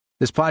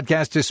This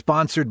podcast is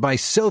sponsored by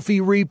Sophie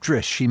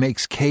Reepdress. She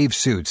makes cave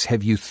suits.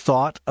 Have you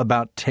thought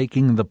about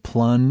taking the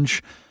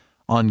plunge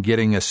on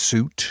getting a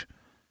suit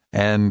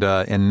and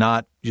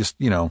not just,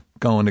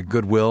 going to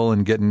Goodwill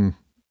and getting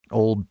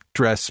old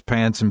dress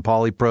pants and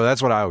polypro?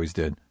 That's what I always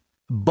did.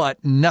 But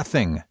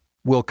nothing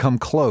will come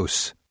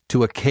close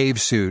to a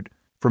cave suit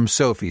from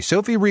Sophie.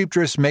 Sophie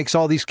Reepdress makes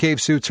all these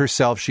cave suits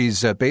herself.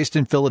 She's based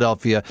in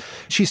Philadelphia.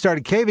 She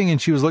started caving and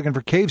she was looking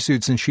for cave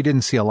suits and she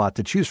didn't see a lot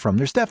to choose from.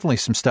 There's definitely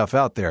some stuff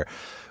out there,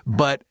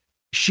 but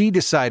she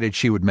decided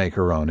she would make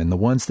her own. And the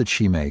ones that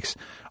she makes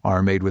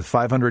are made with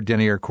 500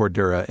 denier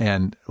cordura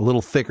and a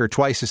little thicker,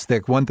 twice as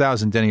thick,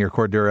 1,000 denier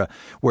cordura,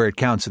 where it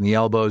counts in the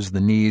elbows,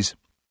 the knees,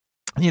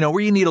 where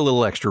you need a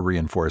little extra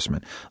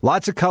reinforcement.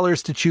 Lots of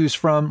colors to choose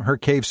from. Her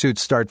cave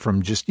suits start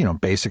from just,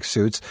 basic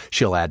suits.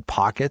 She'll add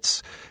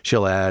pockets.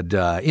 She'll add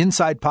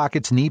inside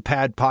pockets, knee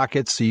pad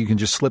pockets, so you can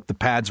just slip the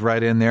pads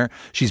right in there.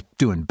 She's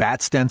doing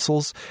bat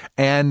stencils.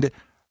 And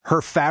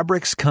her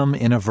fabrics come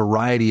in a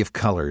variety of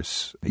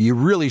colors. You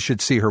really should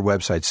see her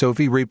website,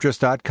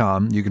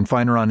 sophiereepdress.com. You can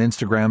find her on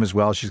Instagram as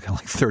well. She's got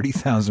like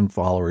 30,000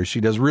 followers.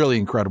 She does really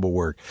incredible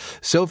work.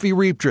 Sophie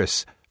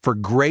Reepdress, for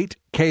great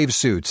cave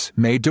suits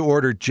made to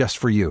order just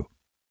for you.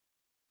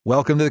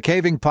 Welcome to the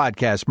Caving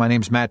Podcast. My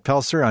name's Matt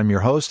Pelsor. I'm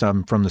your host.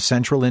 I'm from the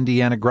Central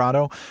Indiana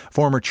Grotto,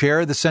 former chair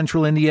of the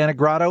Central Indiana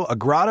Grotto. A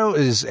grotto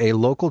is a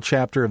local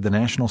chapter of the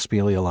National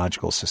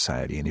Speleological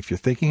Society. And if you're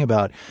thinking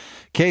about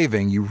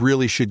caving, you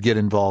really should get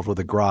involved with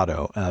a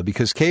grotto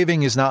because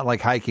caving is not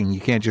like hiking.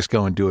 You can't just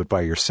go and do it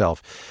by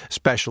yourself,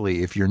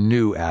 especially if you're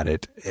new at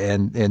it.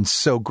 And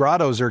so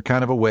grottos are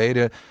kind of a way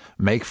to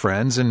make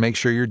friends and make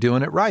sure you're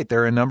doing it right.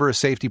 There are a number of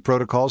safety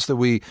protocols that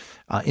we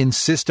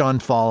insist on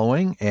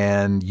following,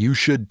 and you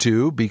should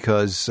too,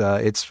 because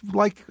it's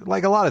like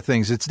a lot of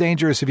things. It's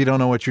dangerous if you don't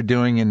know what you're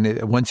doing,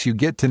 and once you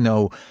get to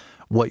know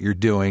what you're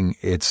doing,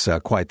 it's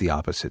quite the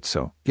opposite.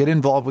 So get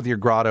involved with your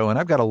grotto, and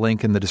I've got a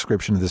link in the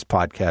description of this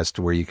podcast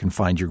where you can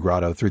find your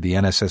grotto through the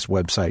NSS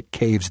website,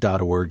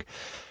 caves.org.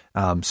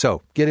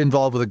 So get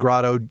involved with a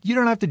grotto. You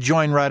don't have to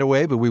join right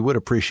away, but we would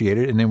appreciate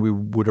it. And then we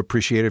would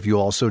appreciate if you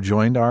also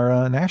joined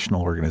our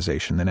national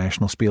organization, the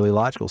National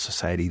Speleological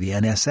Society, the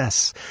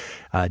NSS.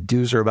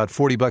 Dues are about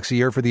 $40 a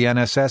year for the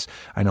NSS.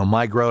 I know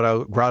my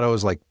grotto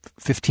is like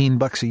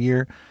 $15 a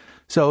year.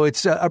 So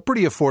it's a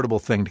pretty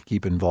affordable thing to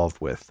keep involved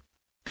with.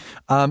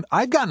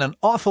 I've gotten an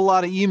awful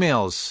lot of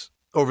emails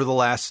over the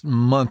last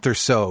month or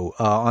so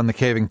on the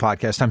Caving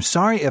Podcast. I'm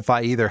sorry if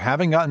I either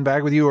haven't gotten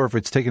back with you or if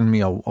it's taken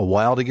me a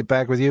while to get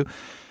back with you.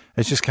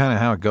 It's just kind of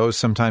how it goes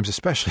sometimes,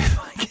 especially if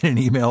I get an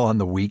email on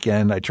the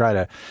weekend. I try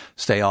to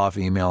stay off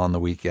email on the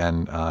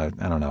weekend. I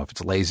don't know if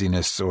it's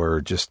laziness or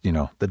just,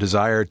 the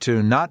desire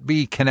to not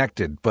be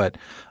connected. But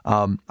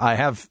I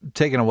have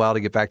taken a while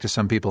to get back to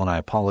some people, and I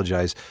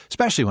apologize,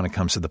 especially when it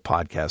comes to the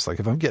podcast. Like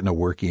if I'm getting a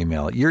work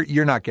email,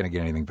 you're not going to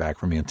get anything back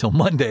from me until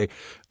Monday.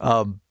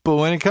 But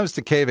when it comes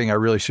to caving, I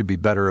really should be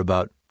better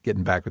about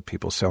getting back with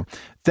people. So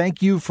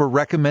thank you for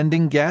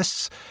recommending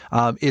guests.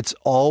 It's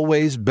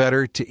always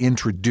better to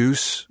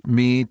introduce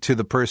me to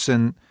the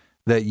person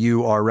that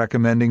you are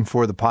recommending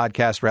for the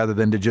podcast rather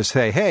than to just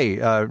say, hey,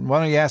 why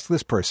don't you ask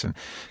this person?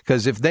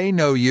 Because if they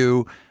know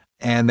you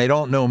and they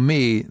don't know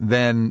me,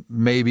 then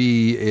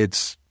maybe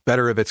it's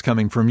better if it's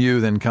coming from you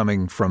than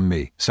coming from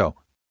me. So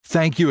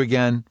thank you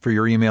again for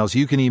your emails.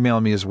 You can email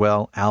me as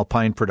well,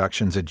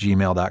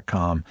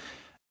 alpineproductions@gmail.com.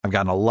 I've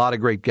gotten a lot of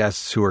great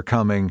guests who are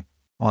coming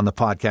on the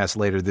podcast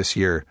later this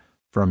year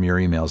from your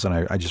emails,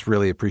 and I just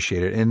really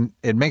appreciate it. And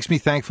it makes me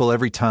thankful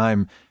every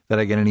time that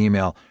I get an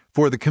email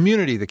for the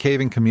community, the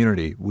caving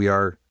community. We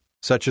are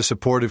such a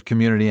supportive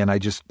community, and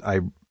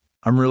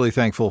I'm really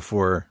thankful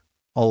for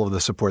all of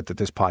the support that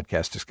this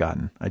podcast has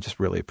gotten. I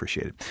just really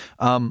appreciate it.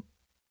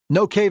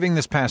 No caving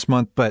this past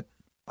month, but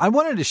I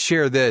wanted to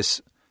share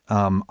this.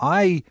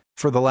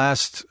 For the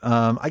last,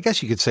 I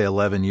guess you could say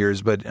 11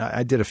 years, but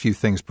I did a few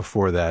things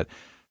before that,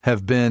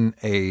 have been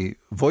a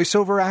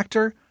voiceover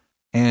actor.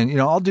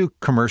 And, I'll do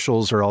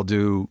commercials or I'll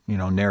do,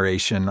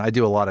 narration. I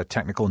do a lot of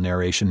technical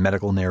narration,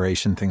 medical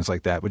narration, things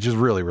like that, which is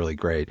really, really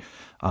great.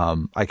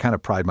 I kind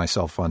of pride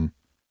myself on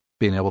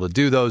being able to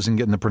do those and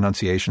getting the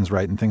pronunciations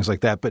right and things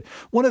like that. But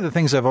one of the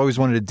things I've always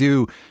wanted to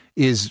do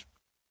is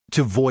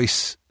to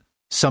voice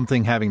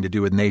something having to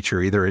do with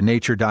nature, either a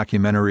nature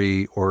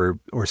documentary or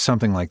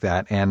something like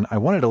that. And I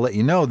wanted to let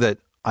you know that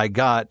I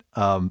got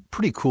a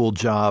pretty cool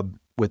job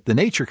with the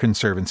Nature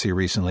Conservancy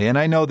recently. And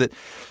I know that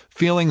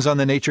feelings on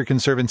the Nature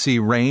Conservancy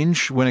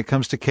range when it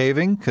comes to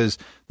caving, because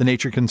the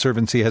Nature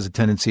Conservancy has a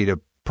tendency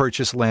to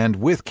purchase land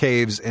with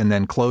caves and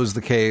then close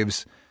the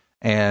caves.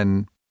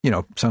 And,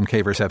 some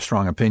cavers have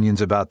strong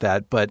opinions about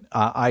that. But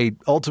I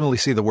ultimately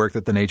see the work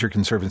that the Nature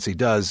Conservancy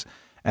does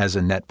as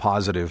a net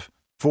positive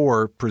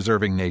for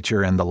preserving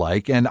nature and the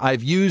like. And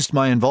I've used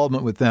my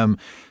involvement with them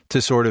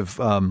to sort of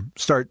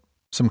start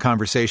some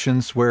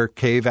conversations where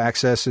cave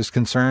access is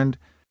concerned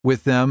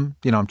with them.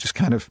 I'm just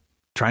kind of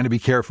trying to be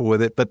careful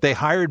with it. But they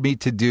hired me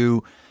to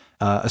do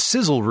a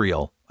sizzle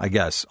reel, I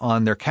guess,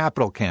 on their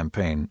capital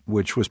campaign,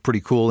 which was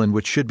pretty cool and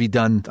which should be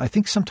done, I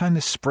think, sometime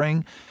this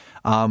spring.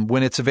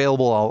 When it's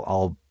available,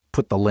 I'll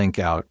put the link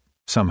out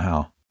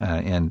somehow,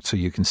 and so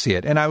you can see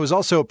it. And I was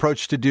also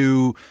approached to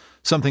do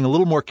something a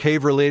little more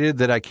cave related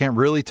that I can't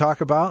really talk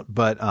about,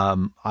 but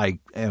I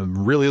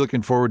am really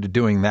looking forward to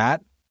doing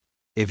that.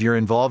 If you're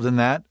involved in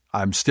that,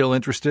 I'm still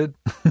interested.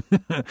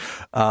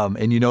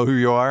 And you know who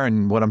you are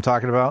and what I'm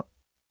talking about.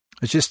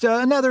 It's just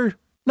another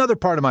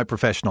part of my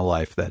professional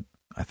life that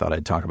I thought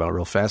I'd talk about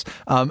real fast.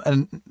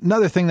 And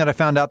another thing that I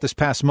found out this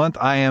past month,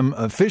 I am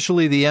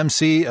officially the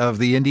MC of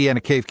the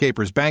Indiana Cave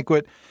Capers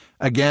Banquet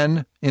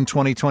again in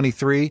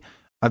 2023.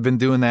 I've been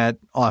doing that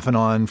off and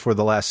on for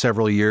the last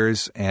several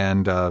years,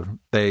 and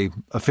they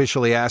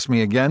officially asked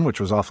me again, which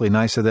was awfully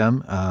nice of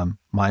them,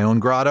 my own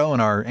grotto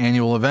and our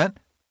annual event.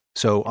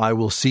 So I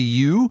will see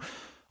you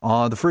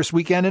the first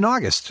weekend in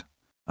August.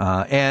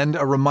 And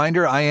a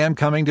reminder, I am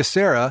coming to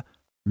Sarah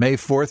May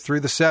 4th through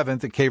the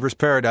 7th at Cavers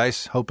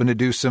Paradise, hoping to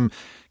do some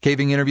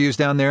caving interviews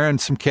down there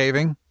and some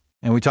caving.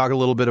 And we talk a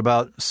little bit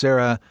about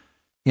Sarah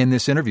in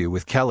this interview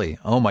with Kelly.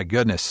 Oh, my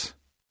goodness.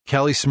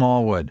 Kelly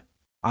Smallwood.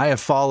 I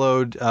have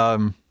followed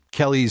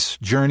Kelly's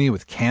journey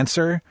with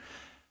cancer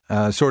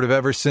sort of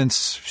ever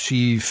since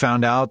she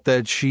found out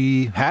that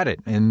she had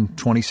it in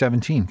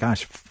 2017.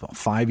 Gosh,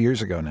 5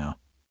 years ago now,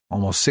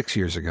 almost 6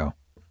 years ago.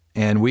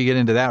 And we get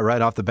into that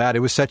right off the bat. It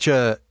was such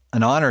an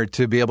honor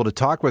to be able to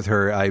talk with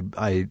her.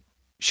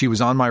 She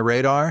was on my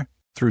radar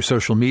through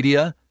social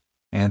media,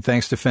 and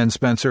thanks to Fen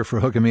Spencer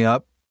for hooking me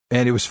up.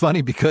 And it was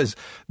funny because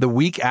the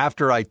week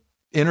after I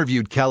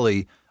interviewed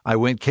Kelly, I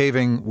went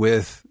caving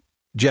with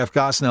Jeff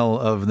Gosnell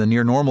of the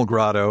Near Normal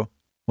Grotto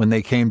when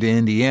they came to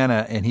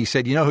Indiana, and he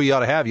said, you know who you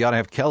ought to have? You ought to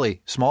have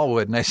Kelly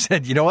Smallwood. And I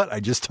said, you know what?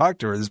 I just talked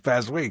to her this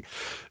past week.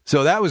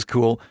 So that was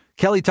cool.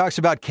 Kelly talks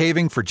about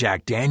caving for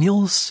Jack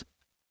Daniels.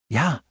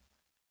 Yeah.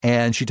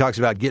 And she talks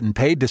about getting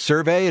paid to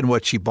survey and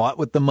what she bought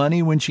with the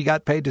money when she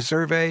got paid to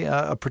survey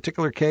a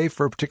particular cave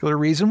for a particular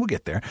reason. We'll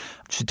get there.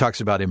 She talks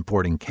about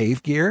importing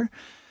cave gear.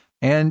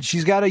 And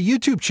she's got a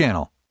YouTube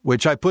channel,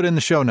 which I put in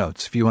the show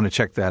notes if you want to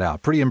check that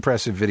out. Pretty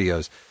impressive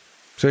videos.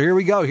 So here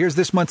we go. Here's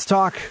this month's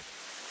talk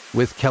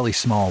with Kelly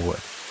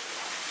Smallwood.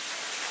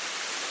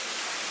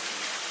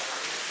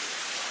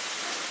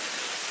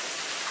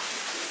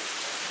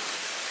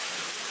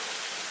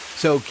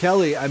 So,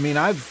 Kelly, I mean,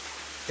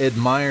 I've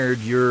admired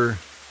your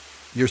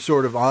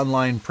sort of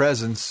online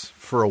presence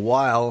for a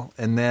while.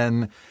 And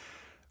then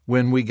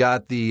when we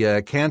got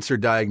the cancer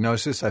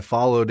diagnosis, I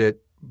followed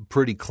it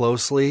pretty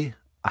closely.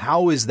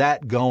 How is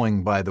that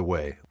going, by the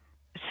way?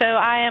 So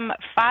I am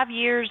 5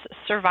 years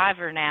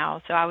survivor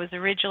now. So I was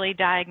originally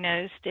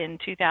diagnosed in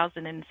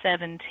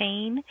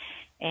 2017,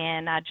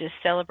 and I just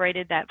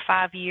celebrated that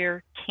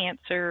 5-year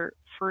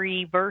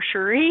cancer-free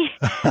versary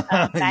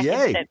back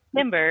in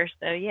September.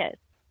 So, yes.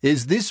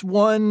 Is this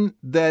one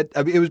that,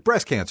 I mean, it was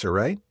breast cancer,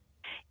 right?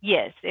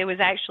 Yes, it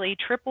was actually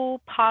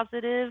triple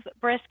positive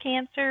breast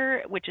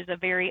cancer, which is a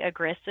very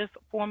aggressive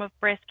form of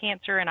breast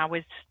cancer, and I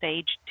was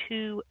stage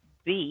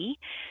 2B.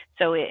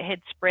 So it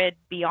had spread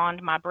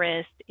beyond my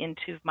breast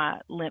into my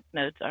lymph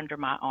nodes under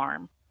my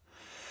arm.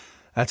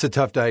 That's a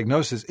tough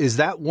diagnosis. Is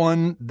that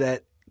one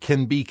that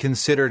can be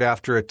considered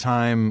after a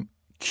time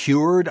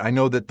cured? I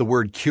know that the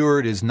word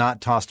cured is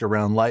not tossed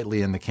around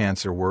lightly in the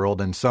cancer world,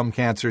 and some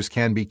cancers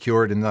can be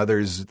cured and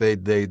others,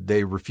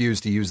 they refuse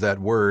to use that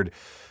word.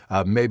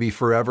 Maybe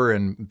forever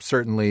and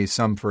certainly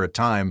some for a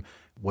time.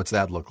 What's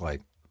that look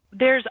like?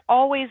 There's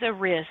always a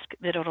risk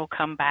that it'll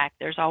come back.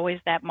 There's always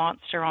that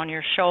monster on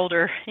your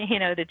shoulder,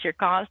 that you're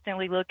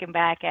constantly looking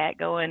back at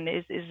going,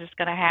 is this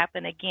going to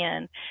happen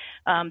again?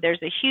 There's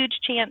a huge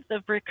chance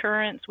of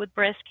recurrence with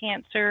breast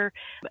cancer,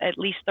 at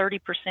least 30%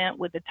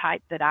 with the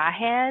type that I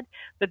had.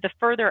 But the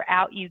further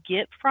out you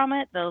get from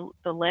it,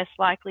 the less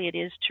likely it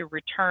is to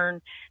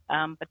return.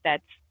 But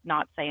that's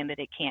not saying that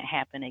it can't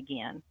happen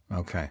again.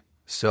 Okay.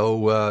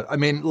 So, I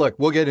mean, look,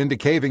 we'll get into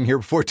caving here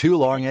before too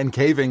long and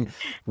caving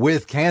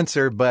with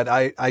cancer, but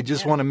I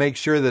just want to make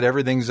sure that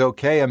everything's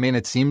okay. I mean,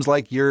 it seems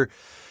like you're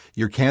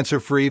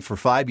cancer-free for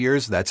 5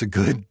 years. That's a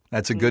good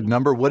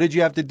number. What did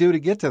you have to do to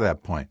get to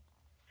that point?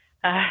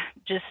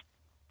 Just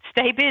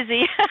stay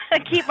busy,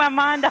 keep my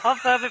mind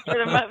off of it for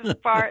the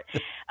most part.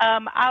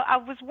 I'm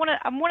one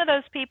of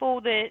those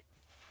people that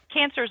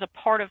cancer is a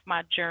part of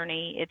my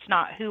journey. It's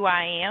not who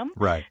I am.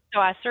 Right. So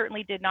I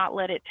certainly did not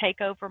let it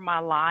take over my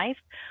life.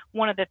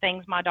 One of the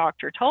things my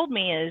doctor told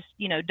me is,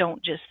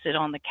 don't just sit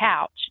on the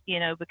couch,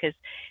 because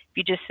if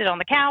you just sit on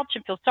the couch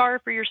and feel sorry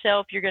for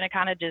yourself, you're going to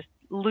kind of just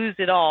lose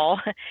it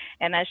all.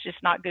 And that's just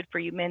not good for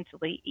you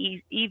mentally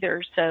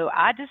either. So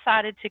I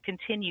decided to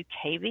continue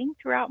caving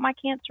throughout my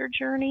cancer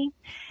journey.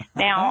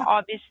 Now,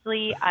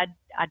 obviously, I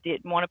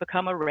didn't want to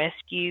become a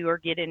rescue or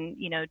get in,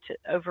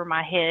 over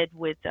my head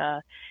with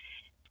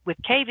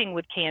caving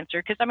with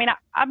cancer, because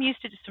I'm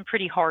used to some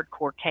pretty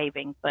hardcore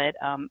caving, but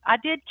I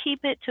did keep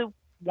it to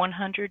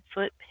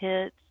 100-foot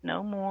pits,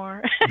 no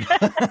more.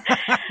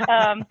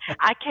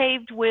 I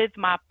caved with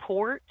my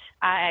port.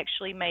 I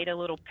actually made a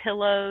little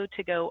pillow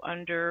to go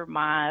under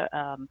my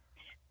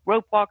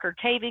rope walker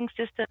caving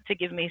system to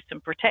give me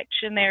some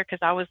protection there, because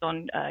I was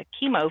on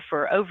chemo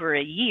for over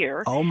a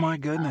year. Oh my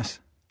goodness.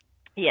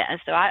 Yeah,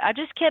 so I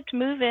just kept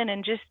moving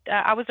and just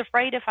I was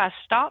afraid if I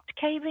stopped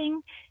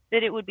caving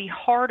that it would be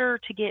harder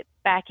to get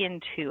back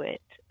into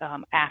it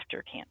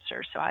after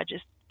cancer. So I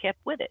just kept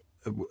with it.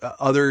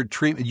 Other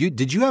treatment?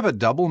 Did you have a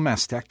double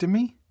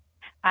mastectomy?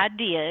 I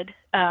did.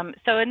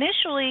 So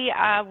initially,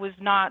 I was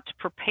not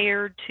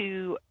prepared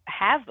to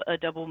have a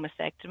double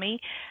mastectomy.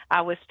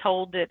 I was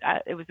told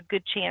that it was a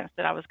good chance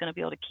that I was going to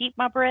be able to keep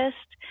my breast.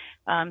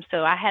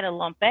 So I had a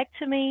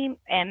lumpectomy,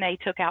 and they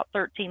took out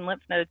 13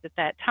 lymph nodes at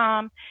that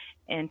time.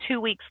 And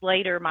 2 weeks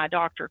later, my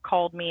doctor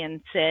called me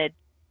and said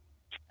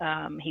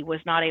he was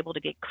not able to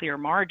get clear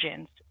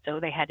margins. So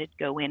they had to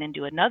go in and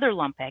do another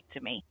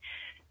lumpectomy.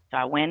 So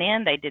I went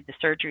in, they did the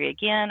surgery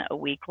again. A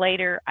week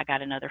later, I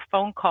got another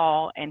phone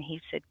call, and he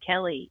said,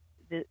 Kelly,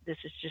 this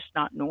is just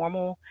not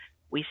normal.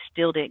 We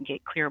still didn't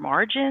get clear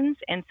margins.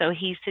 And so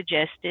he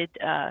suggested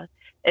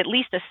at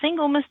least a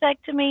single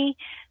mastectomy,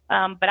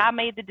 but I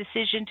made the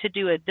decision to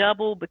do a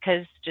double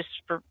because just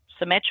for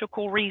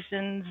symmetrical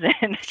reasons.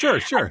 And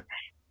Sure.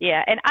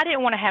 yeah, and I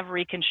didn't want to have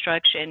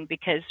reconstruction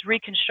because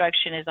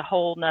reconstruction is a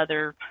whole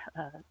nother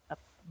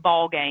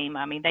ball game.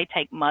 I mean, they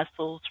take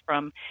muscles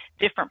from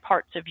different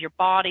parts of your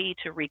body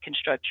to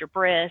reconstruct your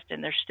breast,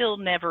 and there's still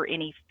never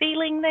any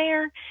feeling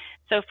there.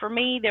 So for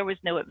me, there was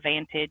no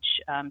advantage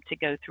to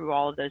go through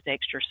all of those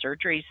extra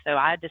surgeries. So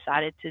I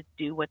decided to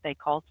do what they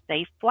call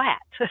stay flat.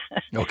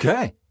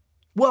 Okay.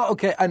 Well,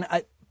 okay, and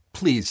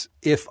please,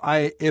 if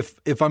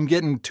I'm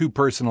getting too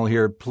personal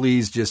here,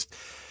 please just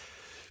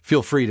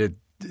feel free to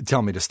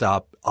tell me to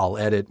stop. I'll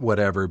edit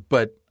whatever.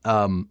 But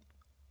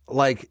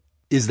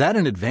is that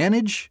an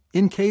advantage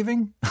in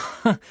caving?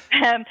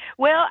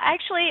 Well,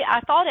 actually, I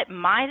thought it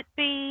might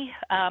be,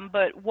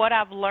 but what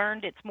I've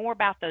learned, it's more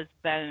about those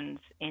bones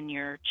in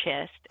your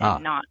chest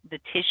and not the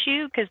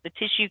tissue, because the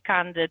tissue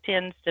kind of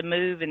tends to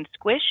move and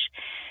squish.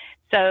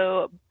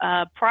 So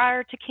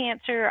prior to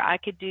cancer, I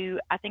could do,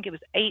 I think it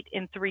was 8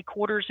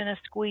 3/4 in a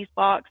squeeze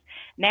box.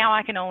 Now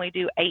I can only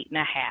do 8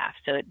 1/2.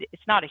 So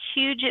it's not a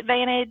huge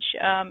advantage,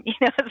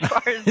 as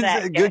far as that.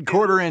 It's a good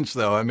quarter-inch,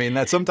 though. I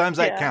mean, sometimes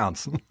that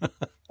counts.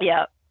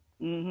 Yeah.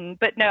 Mm-hmm.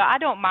 But no, I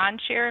don't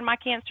mind sharing my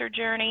cancer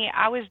journey.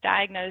 I was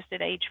diagnosed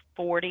at age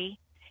 40.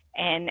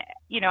 And,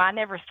 I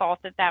never thought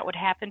that would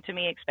happen to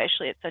me,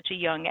 especially at such a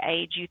young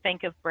age. You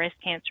think of breast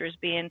cancer as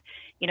being,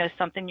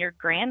 something your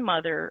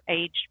grandmother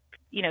age,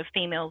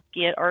 females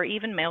get, or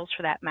even males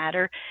for that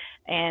matter.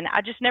 And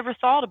I just never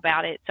thought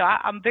about it. So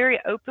I'm very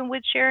open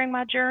with sharing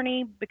my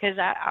journey because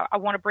I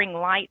want to bring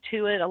light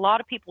to it. A lot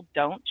of people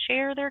don't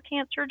share their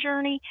cancer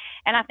journey.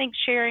 And I think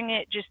sharing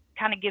it just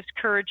kind of gives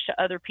courage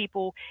to other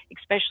people,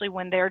 especially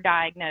when they're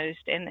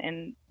diagnosed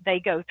and they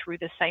go through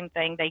the same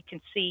thing. They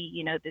can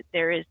see, that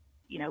there is,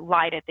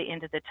 light at the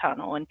end of the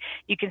tunnel, and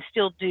you can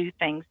still do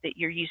things that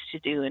you're used to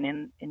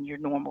doing in your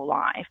normal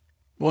life.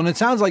 Well, and it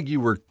sounds like you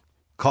were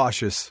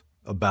cautious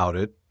about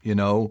it,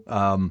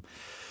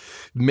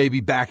 maybe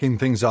backing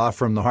things off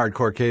from the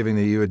hardcore caving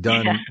that you had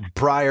done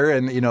prior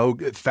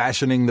and,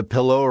 fashioning the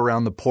pillow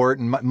around the port.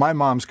 And my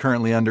mom's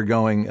currently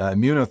undergoing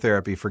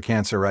immunotherapy for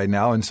cancer right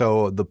now. And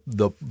so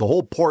the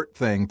whole port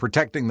thing,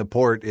 protecting the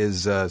port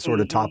is sort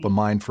of top of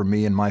mind for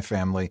me and my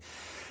family.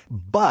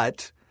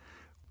 But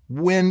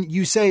when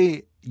you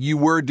say you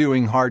were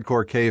doing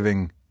hardcore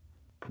caving,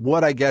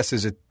 what I guess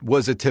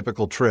was a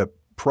typical trip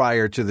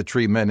prior to the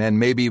treatment, and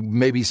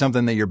maybe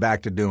something that you're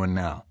back to doing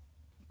now?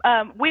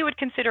 We would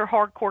consider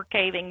hardcore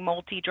caving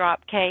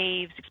multi-drop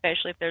caves,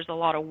 especially if there's a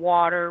lot of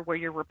water where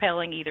you're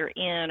rappelling either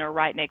in or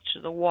right next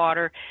to the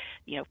water,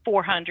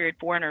 400,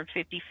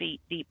 450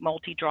 feet deep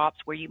multi-drops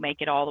where you make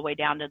it all the way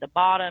down to the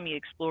bottom, you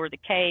explore the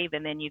cave,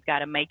 and then you've got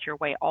to make your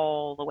way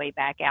all the way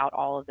back out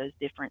all of those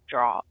different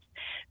drops.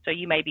 So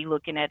you may be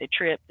looking at a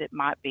trip that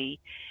might be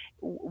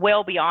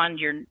well beyond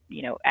your,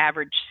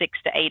 average 6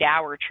 to 8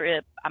 hour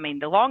trip. I mean,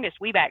 the longest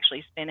we've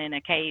actually spent in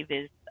a cave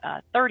is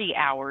 30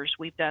 hours.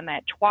 We've done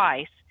that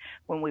twice.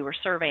 When we were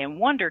surveying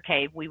Wonder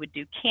Cave, we would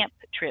do camp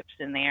trips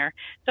in there.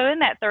 So in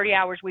that 30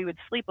 hours, we would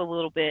sleep a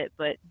little bit,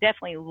 but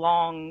definitely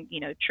long,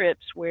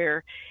 trips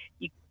where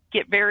you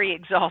get very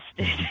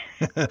exhausted.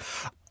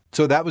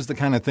 So that was the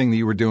kind of thing that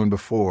you were doing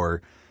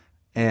before.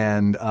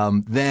 And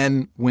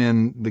then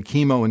when the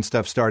chemo and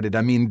stuff started,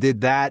 I mean,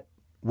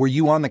 were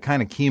you on the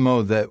kind of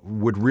chemo that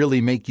would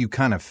really make you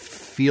kind of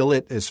feel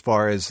it as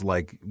far as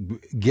like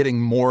getting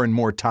more and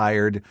more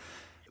tired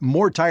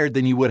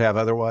than you would have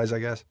otherwise, I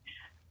guess?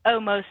 Oh,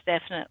 most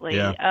definitely.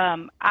 Yeah.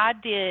 I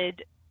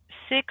did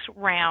 6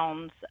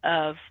 rounds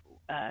of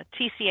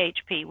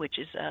TCHP, which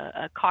is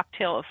a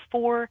cocktail of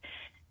 4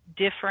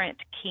 different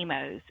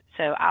chemos.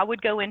 So I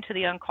would go into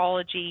the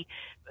oncology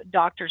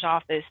doctor's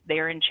office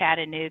there in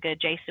Chattanooga.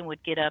 Jason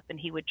would get up and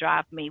he would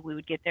drive me. We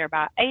would get there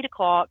about 8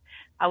 o'clock.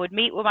 I would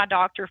meet with my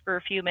doctor for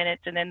a few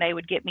minutes, and then they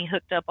would get me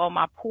hooked up on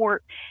my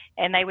port,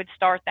 and they would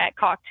start that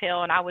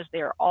cocktail, and I was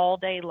there all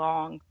day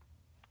long,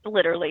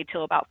 literally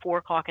till about 4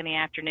 o'clock in the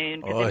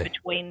afternoon, because in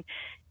between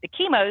the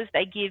chemos,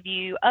 they give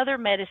you other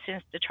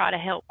medicines to try to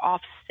help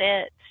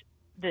offset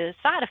the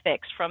side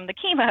effects from the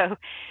chemo.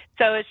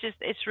 So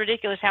it's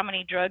ridiculous how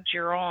many drugs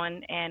you're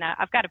on. And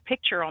I've got a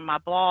picture on my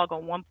blog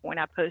on one point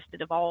I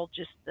posted of all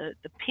just the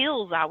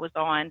pills I was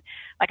on.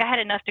 Like I had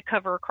enough to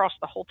cover across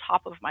the whole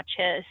top of my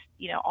chest,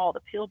 all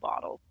the pill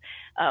bottles.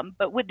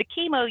 But with the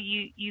chemo,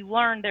 you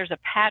learn there's a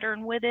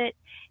pattern with it,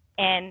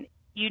 and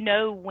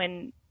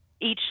when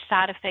each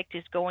side effect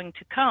is going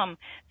to come.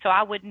 So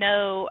I would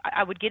know,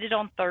 I would get it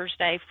on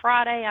Thursday.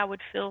 Friday, I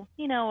would feel,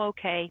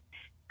 okay.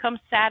 Come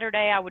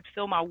Saturday, I would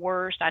feel my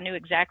worst. I knew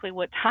exactly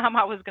what time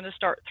I was going to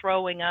start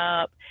throwing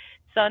up.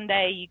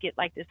 Sunday, you get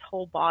like this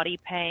whole body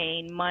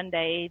pain.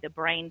 Monday, the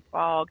brain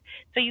fog.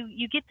 So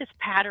you get this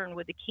pattern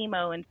with the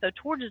chemo. And so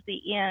towards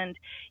the end,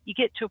 you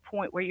get to a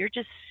point where you're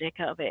just sick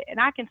of it. And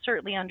I can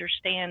certainly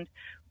understand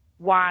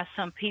why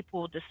some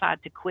people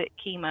decide to quit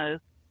chemo,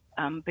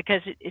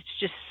 because it's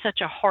just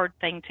such a hard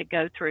thing to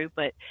go through.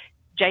 But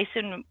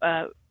Jason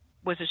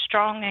was a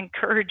strong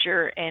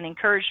encourager and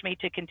encouraged me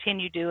to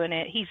continue doing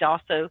it. He's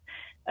also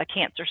a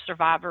cancer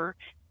survivor.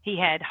 He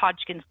had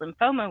Hodgkin's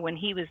lymphoma when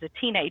he was a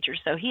teenager,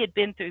 so he had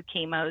been through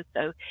chemo.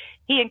 So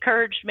he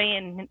encouraged me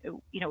and,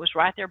 was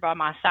right there by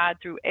my side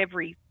through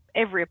every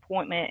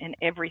appointment and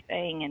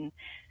everything. And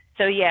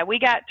so, yeah, we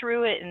got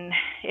through it, and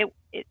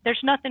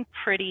there's nothing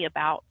pretty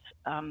about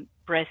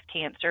breast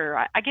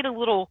cancer. I get a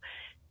little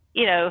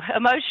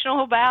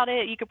emotional about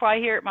it. You could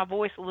probably hear it in my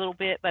voice a little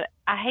bit, but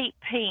I hate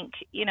pink,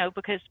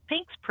 because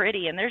pink's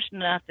pretty, and there's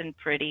nothing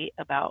pretty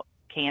about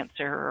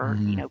cancer or,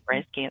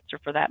 breast cancer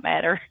for that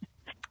matter.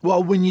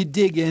 Well, when you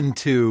dig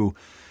into,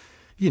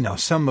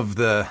 some of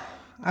the,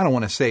 I don't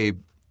want to say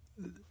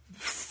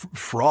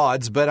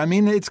frauds, but I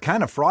mean, it's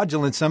kind of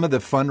fraudulent. Some of the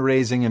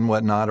fundraising and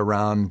whatnot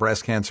around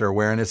breast cancer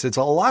awareness,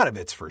 a lot of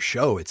it's for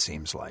show, it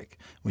seems like,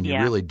 when you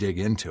really dig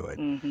into it.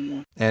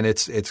 Mm-hmm. And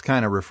it's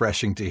kind of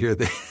refreshing to hear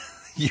that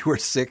you were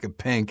sick of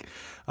pink,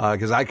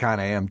 because I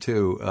kind of am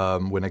too.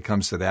 When it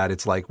comes to that,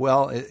 it's like,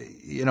 well,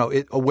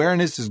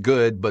 awareness is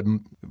good, but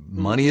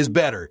money is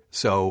better.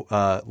 So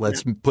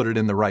let's put it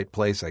in the right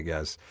place, I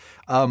guess.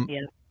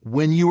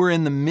 When you were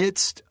in the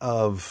midst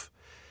of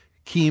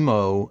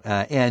chemo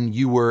and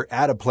you were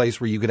at a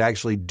place where you could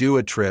actually do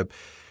a trip,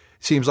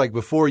 seems like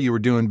before you were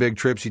doing big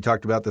trips. You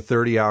talked about the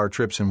 30-hour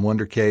trips in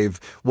Wonder Cave.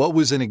 What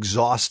was an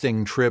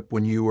exhausting trip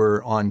when you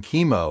were on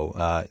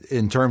chemo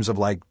in terms of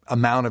like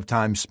amount of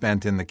time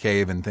spent in the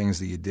cave and things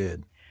that you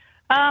did?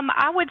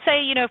 I would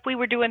say, if we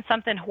were doing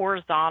something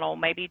horizontal,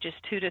 maybe just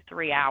 2 to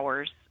 3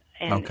 hours.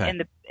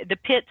 And the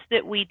pits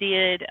that we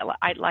did,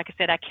 like I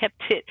said, I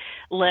kept it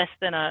less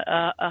than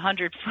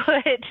 100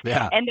 foot.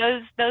 Yeah. And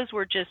those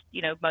were just,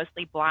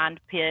 mostly blind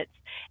pits.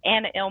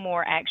 Anna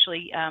Elmore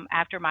actually,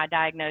 after my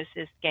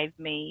diagnosis, gave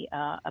me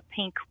a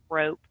pink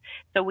rope.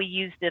 So we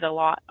used it a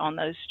lot on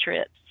those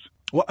trips.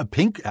 Well, a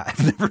pink?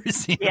 I've never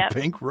seen a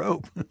pink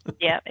rope.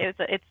 Yeah,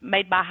 it's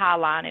made by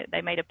Highline.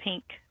 They made a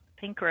pink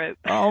rope.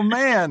 Oh,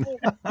 man.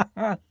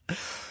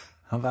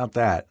 How about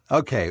that?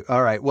 Okay.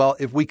 All right. Well,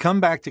 if we come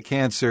back to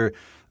cancer,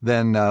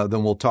 then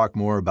we'll talk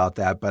more about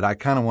that. But I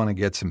kind of want to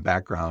get some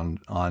background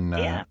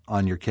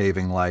on your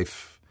caving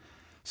life.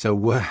 So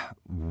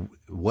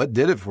what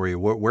did it for you?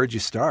 Where'd you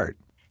start?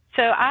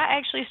 So I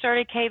actually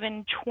started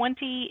caving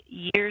 20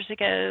 years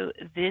ago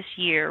this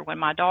year when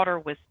my daughter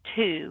was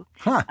 2.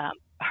 Huh.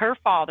 Her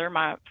father,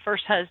 my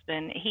first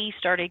husband, he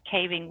started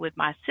caving with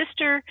my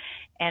sister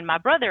and my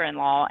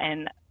brother-in-law,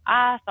 and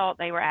I thought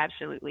they were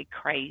absolutely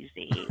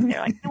crazy.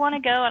 They're like, "You want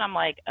to go?" And I'm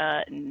like,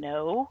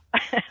 no.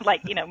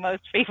 Like,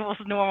 most people's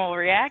normal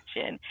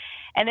reaction.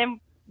 And then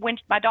when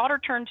my daughter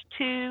turned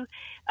 2,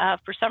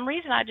 for some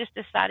reason, I just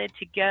decided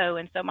to go.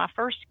 And so my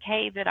first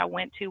cave that I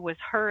went to was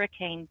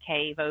Hurricane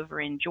Cave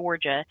over in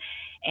Georgia.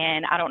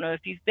 And I don't know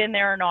if you've been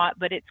there or not,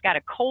 but it's got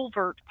a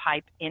culvert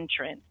pipe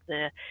entrance.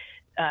 The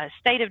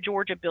state of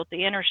Georgia built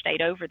the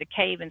interstate over the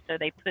cave, and so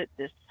they put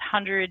this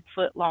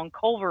 100-foot-long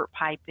culvert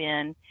pipe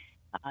in.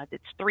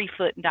 That's 3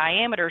 foot in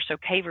diameter, so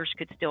cavers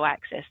could still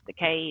access the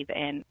cave.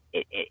 And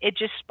it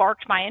just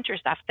sparked my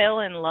interest. I fell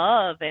in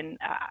love, and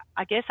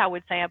I guess I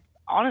would say I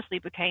honestly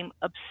became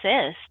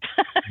obsessed,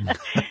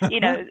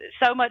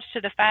 so much to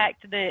the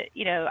fact that,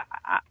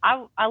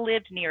 I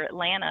lived near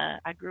Atlanta.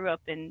 I grew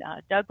up in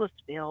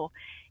Douglasville,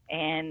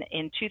 and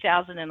in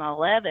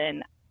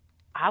 2011,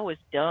 I was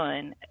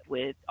done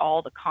with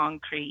all the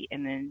concrete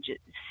and then just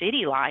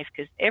city life,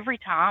 because every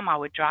time I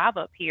would drive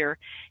up here,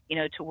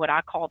 to what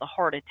I call the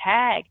heart of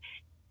t.a.g,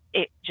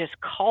 it just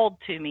called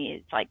to me.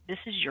 It's like, this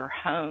is your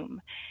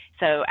home.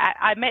 So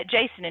I met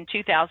Jason in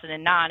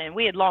 2009, and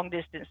we had long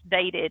distance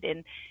dated.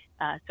 And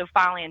so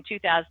finally in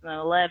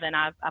 2011,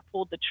 I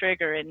pulled the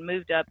trigger and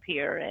moved up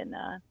here. And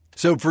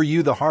so for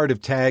you, the heart of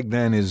t.a.g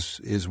then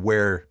is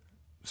where?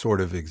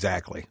 Sort of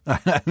exactly.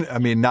 I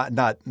mean,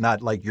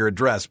 not like your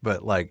address,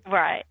 but like,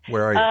 right.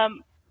 Where are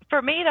you? For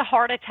me, the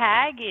heart of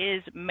t.a.g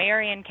is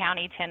Marion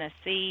County,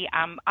 Tennessee.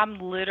 I'm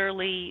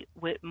literally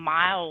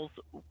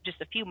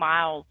just a few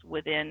miles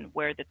within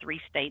where the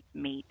 3 states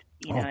meet.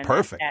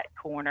 Perfect. In that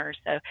corner.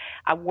 So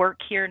I work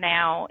here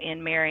now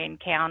in Marion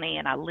County,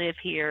 and I live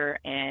here,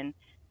 and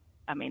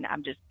I mean,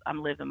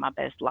 I'm living my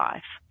best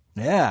life.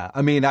 Yeah.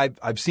 I mean,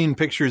 I've seen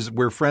pictures.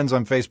 We're friends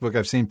on Facebook.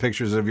 I've seen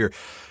pictures of your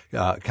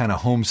kind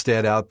of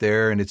homestead out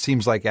there. And it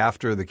seems like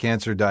after the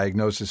cancer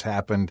diagnosis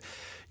happened,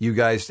 you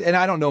guys, and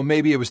I don't know,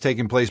 maybe it was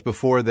taking place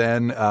before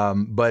then,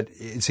 but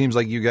it seems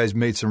like you guys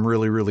made some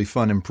really, really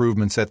fun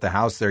improvements at the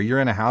house there. You're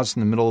in a house in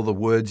the middle of the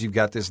woods. You've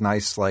got this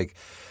nice, like,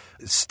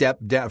 step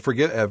down.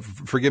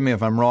 Forgive me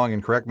if I'm wrong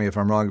and correct me if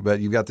I'm wrong, but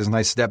you've got this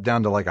nice step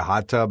down to like a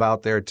hot tub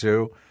out there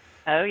too.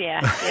 Oh,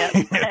 yeah.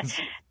 Yep.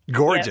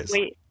 Gorgeous.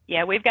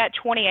 We've got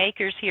 20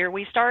 acres here.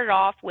 We started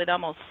off with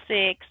almost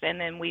 6, and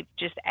then we've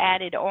just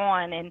added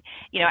on. And,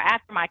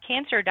 after my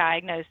cancer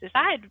diagnosis,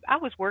 I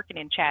was working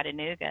in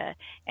Chattanooga,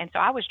 and so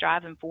I was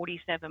driving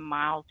 47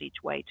 miles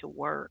each way to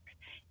work.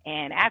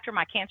 And after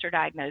my cancer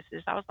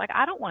diagnosis, I was like,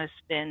 I don't want to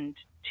spend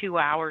 2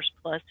 hours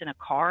plus in a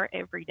car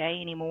every day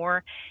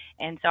anymore.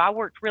 And so I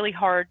worked really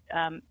hard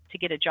to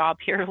get a job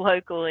here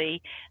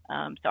locally.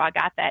 So I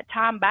got that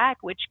time back,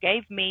 which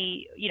gave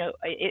me,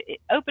 it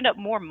opened up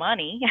more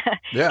money.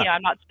 Yeah.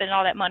 I'm not spending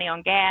all that money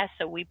on gas.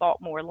 So we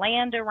bought more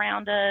land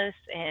around us,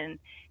 and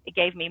it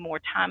gave me more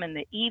time in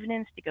the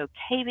evenings to go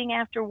caving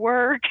after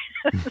work.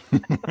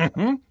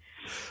 Are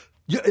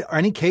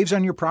any caves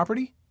on your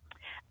property?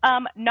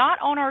 Not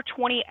on our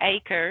 20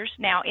 acres.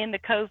 Now, in the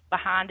cove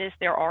behind us,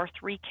 there are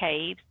 3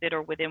 caves that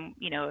are within,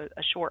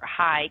 a short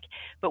hike.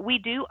 But we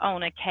do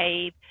own a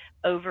cave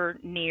over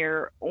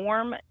near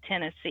Orme,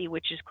 Tennessee,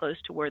 which is close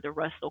to where the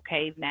Russell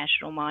Cave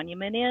National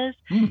Monument is.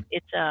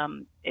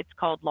 It's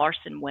called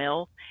Larson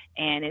Well,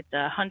 and it's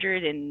a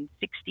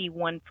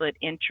 161-foot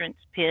entrance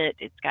pit.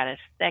 It's got a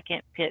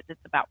second pit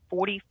that's about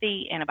 40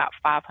 feet and about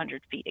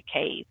 500 feet of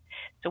cave.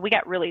 So we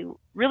got really,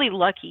 really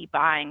lucky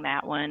buying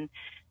that one.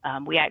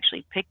 We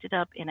actually picked it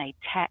up in a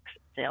tax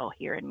sale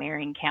here in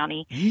Marion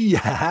County.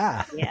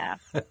 Yeah. Yeah.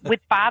 With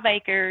 5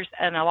 acres,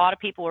 and a lot of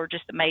people are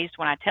just amazed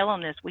when I tell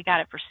them this. We got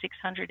it for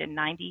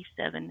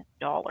 $697.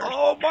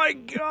 Oh, my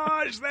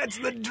gosh. That's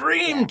the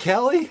dream,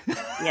 Kelly.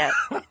 Yeah.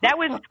 That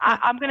was,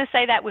 I'm going to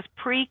say that was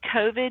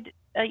pre-COVID,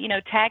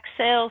 tax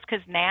sales,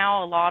 because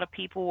now a lot of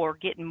people are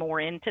getting more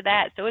into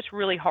that. So it's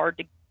really hard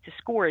to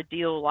score a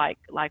deal like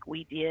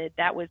we did.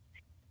 That was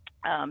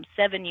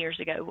 7 years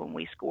ago when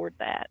we scored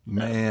that. So.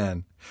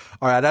 Man.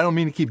 All right. I don't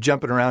mean to keep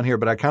jumping around here,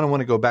 but I kind of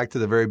want to go back to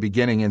the very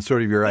beginning and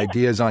sort of your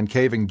ideas on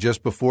caving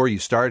just before you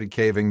started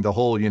caving, the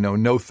whole,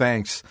 no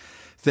thanks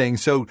thing.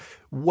 So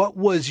what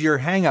was your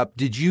hang up?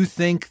 Did you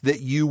think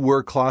that you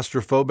were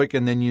claustrophobic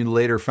and then you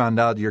later found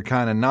out you're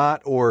kind of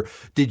not? Or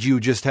did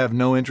you just have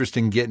no interest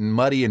in getting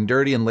muddy and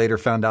dirty and later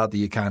found out that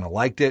you kind of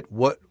liked it?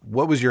 What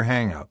was your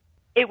hang up?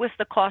 It was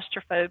the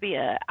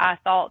claustrophobia. I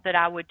thought that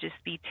I would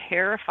just be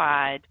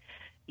terrified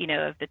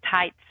of the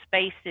tight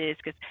spaces,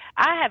 because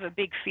I have a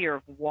big fear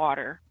of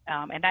water,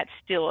 and that's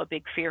still a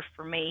big fear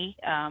for me,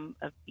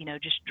 of,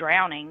 just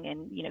drowning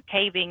and,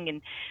 caving,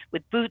 and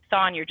with boots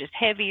on, you're just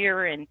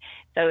heavier. And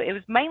so it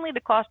was mainly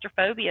the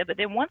claustrophobia. But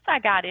then once I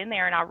got in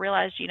there and I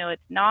realized,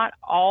 it's not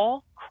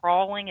all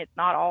crawling, it's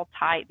not all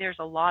tight. There's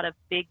a lot of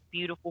big,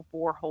 beautiful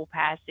borehole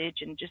passage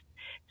and just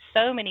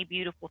so many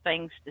beautiful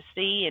things to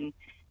see. And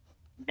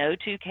no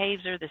 2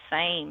 caves are the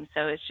same.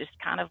 So it's just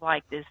kind of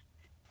like this,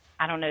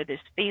 I don't know, this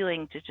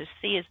feeling to just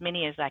see as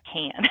many as I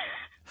can.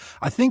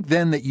 I think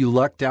then that you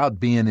lucked out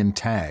being in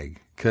t.a.g,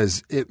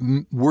 because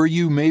were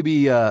you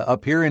maybe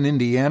up here in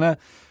Indiana,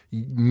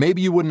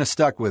 maybe you wouldn't have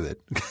stuck with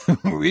it.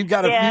 We've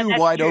got a few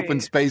wide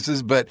open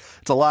spaces, but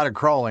it's a lot of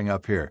crawling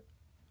up here.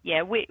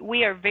 Yeah,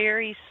 we are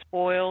very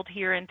spoiled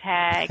here in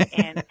t.a.g,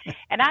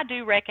 and I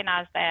do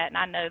recognize that, and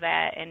I know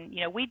that. And,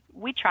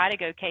 we try to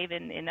go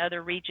caving in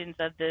other regions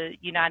of the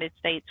United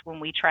States when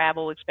we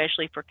travel,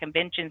 especially for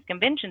conventions.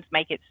 Conventions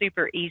make it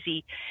super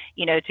easy,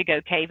 to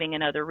go caving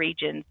in other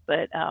regions.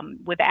 But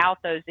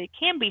without those, it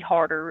can be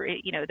harder.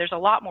 There's a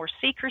lot more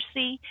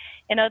secrecy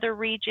in other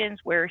regions,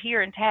 where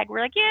here in t.a.g,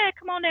 we're like, yeah,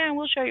 come on down.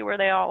 We'll show you where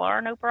they all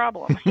are. No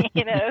problem.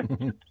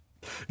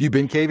 You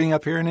been caving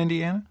up here in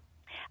Indiana?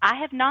 I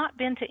have not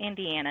been to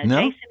Indiana.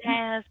 No? Jason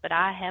has, but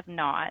I have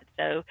not.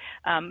 So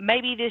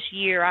maybe this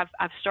year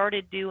I've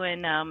started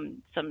doing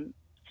some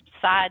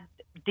side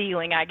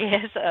dealing, I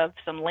guess, of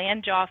some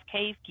land off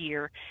cave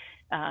gear.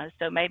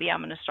 So maybe I'm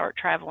going to start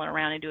traveling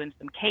around and doing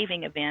some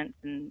caving events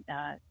and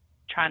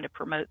trying to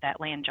promote that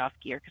land off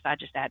gear, because I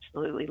just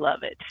absolutely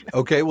love it.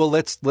 Okay, well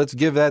let's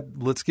give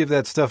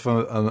that stuff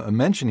a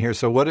mention here.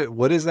 So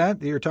what is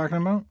that you're talking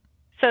about?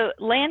 So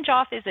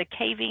Landjoff is a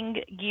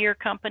caving gear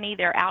company.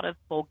 They're out of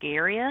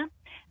Bulgaria.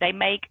 They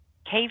make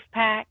cave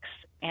packs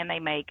and they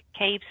make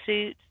cave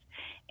suits,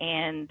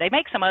 and they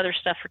make some other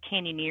stuff for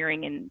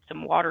canyoneering and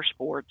some water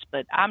sports,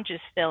 but I'm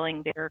just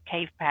selling their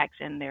cave packs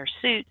and their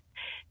suits.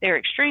 They're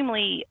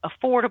extremely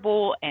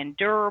affordable and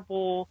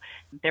durable.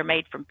 They're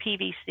made from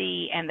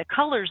PVC, and the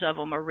colors of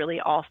them are really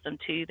awesome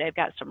too. They've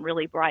got some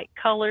really bright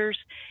colors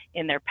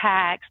in their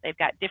packs. They've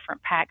got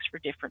different packs for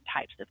different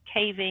types of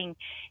caving,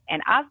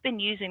 and I've been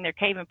using their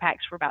caving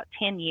packs for about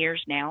 10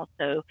 years now.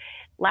 So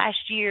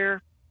last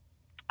year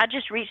I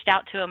just reached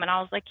out to him and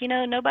I was like,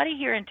 nobody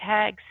here in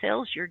t.a.g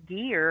sells your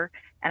gear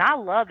and I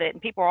love it.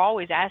 And people are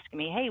always asking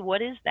me, hey,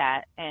 what is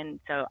that? And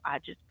so I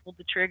just pulled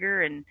the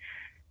trigger and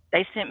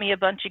they sent me a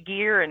bunch of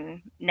gear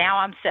and now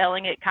I'm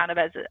selling it kind of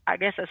as I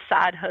guess a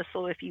side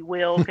hustle, if you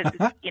will, because,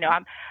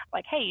 I'm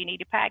like, hey, you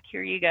need a pack,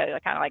 here you go.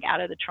 Kind of like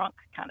out of the trunk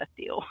kind of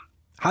deal.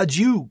 How'd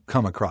you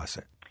come across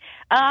it?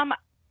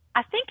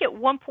 I think at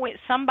one point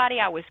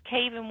somebody I was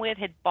caving with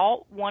had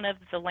bought one of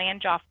the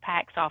Landjoff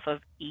packs off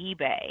of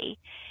eBay.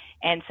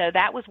 And so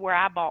that was where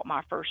I bought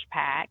my first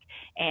pack,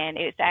 and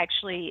it's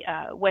actually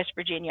West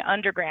Virginia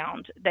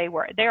Underground. They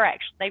were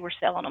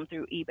selling them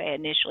through eBay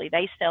initially.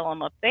 They sell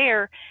them up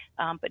there,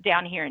 but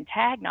down here in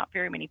t.a.g, not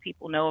very many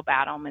people know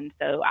about them, and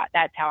so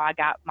that's how I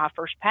got my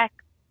first pack,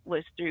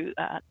 was through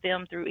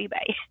them through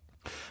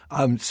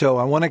eBay. So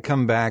I want to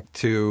come back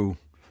to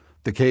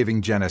the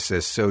caving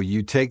genesis. So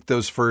you take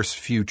those first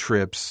few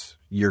trips,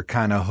 you're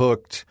kind of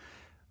hooked.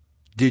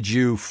 Did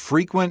you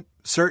frequent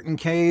certain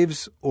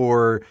caves,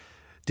 or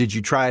did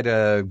you try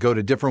to go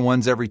to different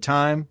ones every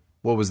time?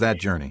 What was that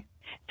journey?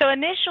 So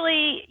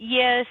initially,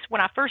 yes, when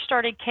I first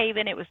started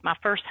caving, it was my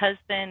first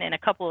husband and a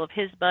couple of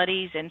his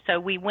buddies. And so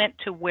we went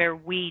to where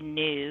we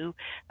knew,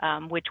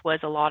 which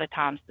was a lot of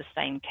times the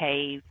same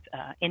cave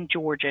in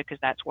Georgia, because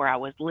that's where I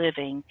was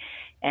living.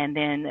 And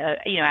then,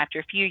 after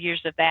a few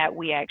years of that,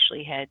 we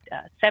actually had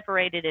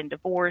separated and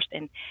divorced.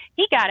 And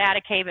he got out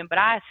of caving, but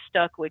I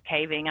stuck with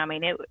caving. I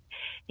mean,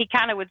 he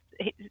kind of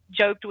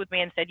joked with me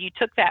and said, you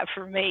took that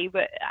from me.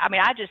 But, I mean,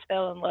 I just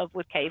fell in love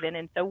with caving.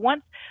 And so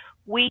once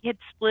we had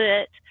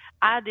split,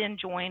 I then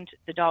joined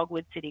the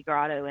Dogwood City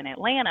Grotto in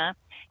Atlanta,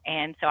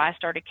 and so I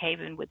started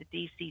caving with the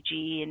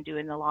d.c.g and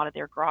doing a lot of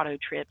their grotto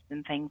trips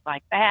and things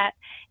like that.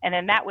 And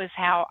then that was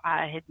how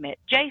I had met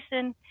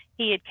Jason.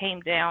 He had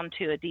came down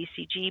to a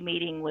d.c.g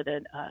meeting with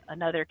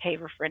another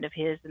caver friend of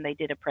his, and they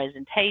did a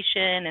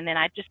presentation, and then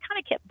I just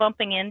kind of kept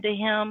bumping into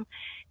him.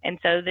 And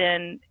so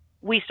then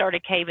we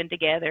started caving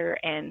together,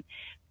 and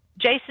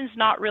Jason's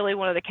not really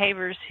one of the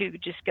cavers who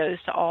just goes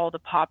to all the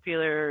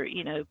popular,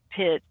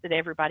 pits that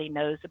everybody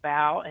knows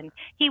about. And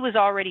he was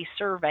already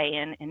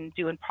surveying and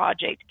doing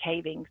project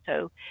caving.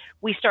 So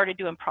we started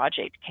doing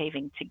project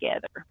caving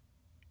together.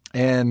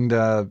 And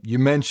you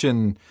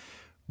mentioned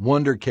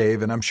Wonder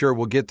Cave, and I'm sure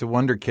we'll get to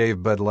Wonder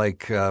Cave, but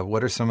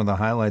what are some of the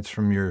highlights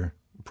from your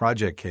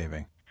project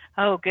caving?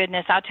 Oh,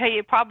 goodness. I'll tell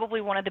you,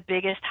 probably one of the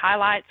biggest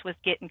highlights was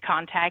getting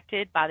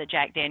contacted by the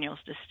Jack Daniel's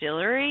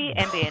distillery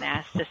and being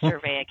asked to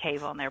survey a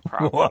cave on their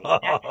property.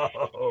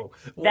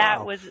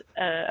 That was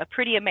a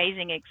pretty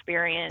amazing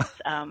experience.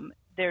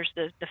 There's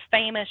the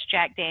famous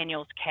Jack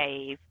Daniel's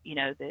cave,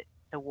 that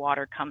the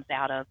water comes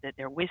out of, that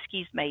their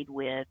whiskey's made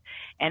with.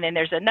 And then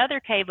there's another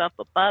cave up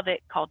above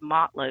it called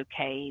Motlow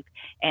Cave,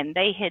 and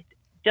they had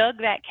dug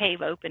that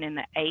cave open in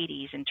the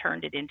 80s and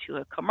turned it into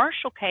a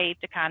commercial cave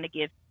to kind of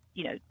give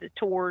the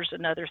tours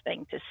another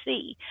thing to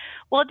see.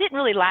 Well, it didn't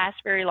really last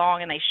very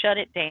long, and they shut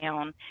it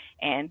down.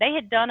 And they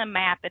had done a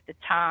map at the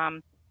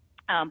time,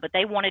 but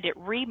they wanted it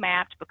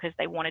remapped because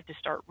they wanted to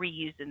start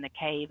reusing the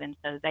cave. And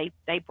so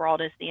they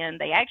brought us in.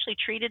 They actually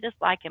treated us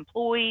like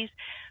employees.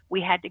 We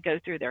had to go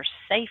through their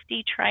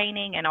safety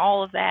training and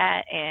all of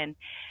that, and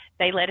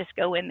they let us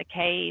go in the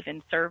cave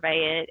and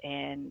survey it,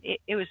 and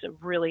it was a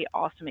really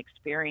awesome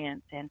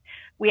experience. And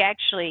we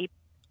actually,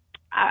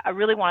 I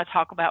really want to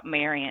talk about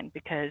Marion,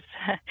 because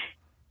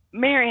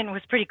Marion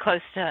was pretty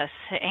close to us,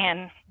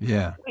 and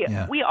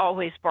we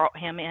always brought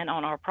him in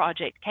on our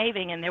project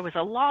caving, and there was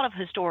a lot of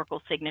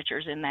historical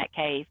signatures in that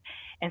cave,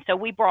 and so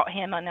we brought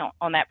him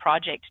on that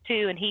project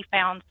too, and he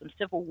found some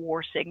Civil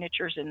War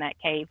signatures in that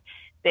cave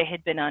that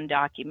had been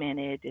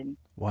undocumented. And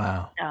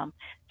wow.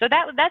 So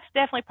that's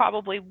definitely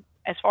probably,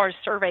 as far as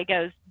survey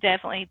goes,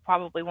 definitely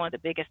probably one of the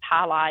biggest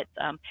highlights.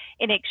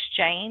 In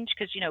exchange,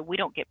 because we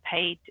don't get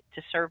paid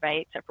to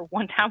survey, except for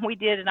one time we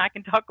did, and I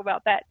can talk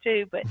about that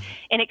too. But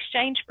in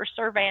exchange for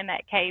surveying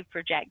that cave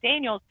for Jack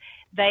Daniel's,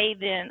 they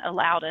then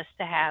allowed us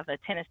to have a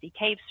Tennessee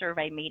Cave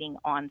Survey meeting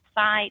on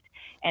site,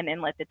 and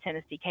then let the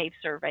Tennessee Cave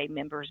Survey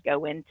members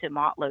go into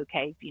Motlow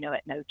Cave,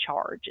 at no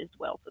charge as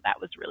well. So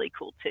that was really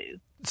cool too.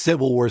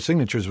 Civil War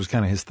signatures was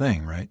kind of his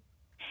thing, right?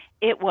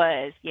 It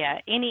was, yeah.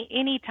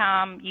 Any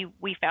time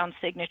we found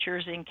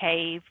signatures in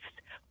caves,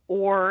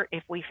 or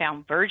if we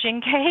found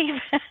Virgin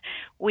Cave,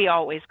 we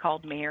always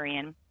called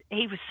Marion.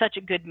 He was such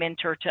a good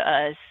mentor to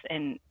us,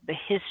 and the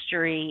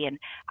history, and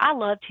I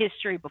loved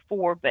history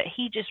before, but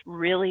he just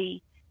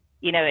really,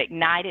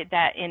 ignited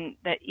that in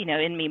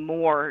me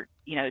more,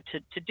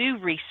 to do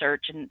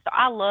research. And so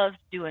I loved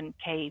doing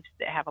caves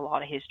that have a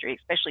lot of history,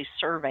 especially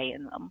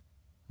surveying them.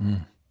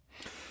 Mm.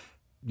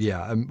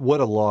 Yeah, what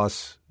a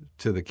loss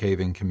to the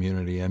caving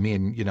community. I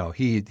mean,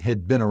 he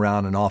had been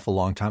around an awful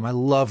long time. I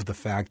love the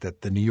fact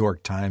that the New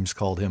York Times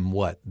called him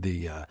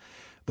the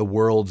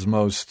world's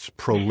most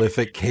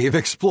prolific cave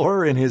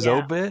explorer in his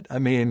obit. I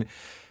mean,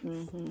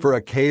 for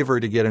a caver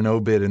to get an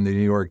obit in the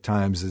New York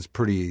Times is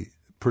pretty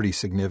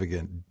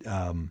significant.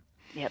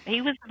 Yep,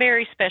 he was a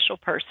very special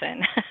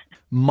person.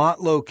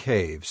 Motlow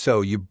Cave.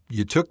 So you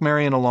took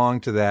Marion along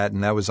to that,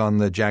 and that was on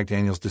the Jack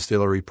Daniel's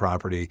Distillery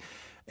property.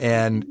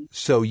 And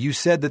so you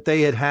said that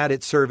they had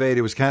it surveyed.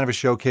 It was kind of a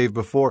show cave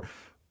before.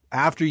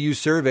 After you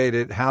surveyed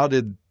it, how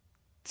did,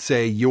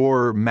 say,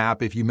 your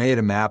map, if you made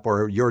a map,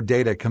 or your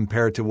data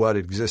compare to what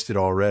existed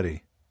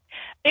already?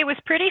 It was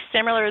pretty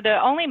similar.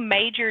 The only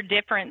major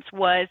difference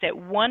was at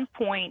one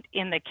point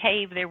in the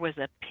cave there was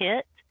a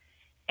pit,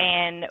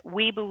 and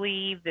we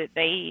believe that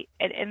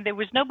and there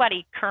was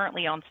nobody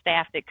currently on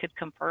staff that could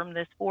confirm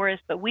this for us,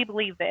 but we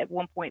believe that at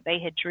one point they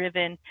had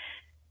driven,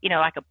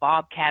 like a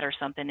bobcat or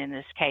something in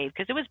this cave,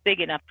 because it was big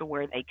enough to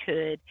where they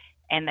could,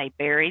 and they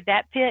buried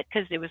that pit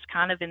because it was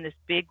kind of in this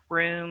big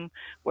room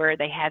where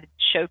they had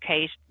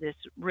showcased this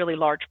really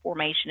large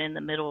formation in the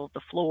middle of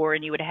the floor,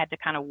 and you would have had to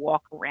kind of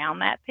walk around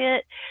that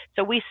pit.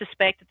 So we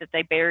suspected that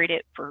they buried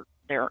it for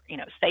their,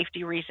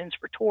 safety reasons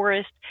for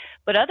tourists.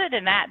 But other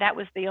than that, that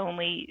was the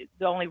only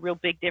real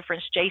big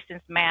difference.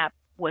 Jason's map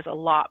was a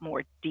lot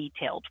more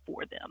detailed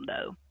for them,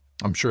 though.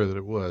 I'm sure that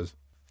it was.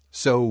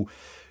 So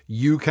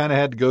you kind of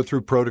had to go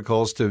through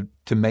protocols to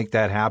make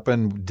that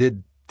happen.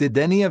 Did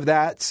any of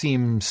that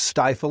seem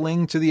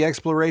stifling to the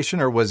exploration,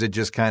 or was it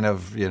just kind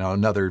of,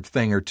 another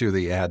thing or two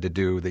that you had to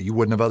do that you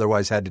wouldn't have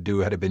otherwise had to do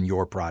had it been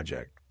your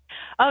project?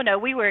 Oh, no,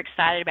 we were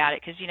excited about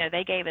it because,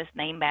 they gave us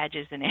name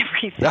badges and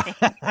everything.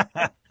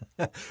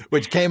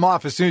 Which came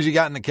off as soon as you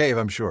got in the cave,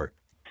 I'm sure.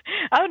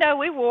 Oh, no,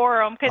 we wore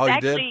them because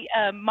actually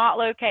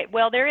Motlow Cave,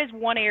 well, there is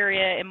one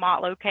area in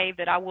Motlow Cave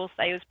that I will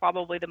say was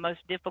probably the most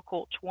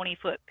difficult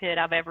 20-foot pit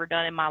I've ever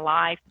done in my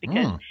life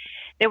because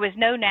there was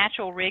no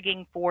natural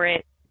rigging for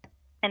it.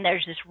 And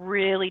there's this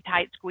really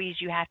tight squeeze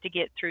you have to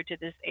get through to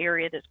this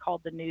area that's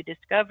called the New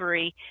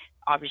Discovery.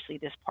 Obviously,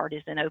 this part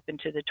isn't open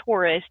to the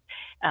tourist,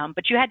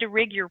 but you had to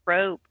rig your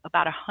rope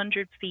about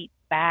 100 feet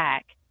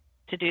back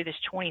to do this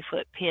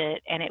 20-foot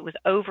pit, and it was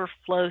over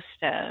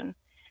flowstone.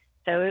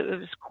 So it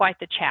was quite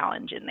the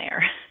challenge in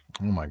there.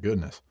 Oh, my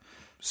goodness.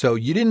 So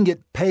you didn't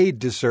get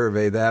paid to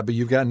survey that, but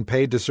you've gotten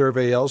paid to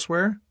survey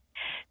elsewhere?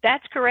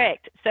 That's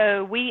correct.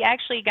 So we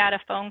actually got a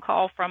phone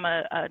call from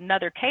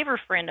another caver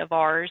friend of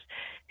ours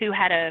who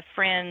had a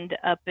friend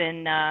up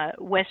in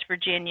West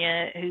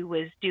Virginia who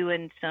was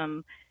doing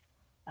some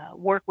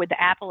work with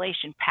the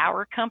Appalachian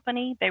Power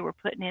Company. They were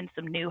putting in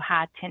some new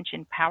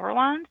high-tension power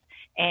lines,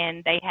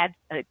 and they had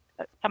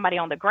somebody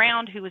on the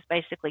ground who was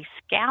basically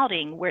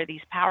scouting where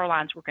these power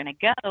lines were going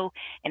to go,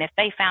 and if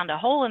they found a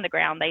hole in the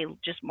ground, they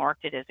just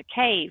marked it as a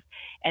cave.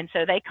 And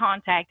so they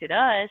contacted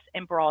us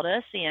and brought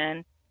us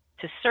in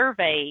to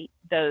survey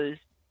those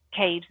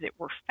caves that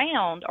were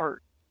found,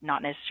 or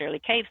not necessarily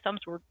caves. Some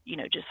were,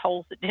 just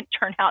holes that didn't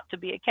turn out to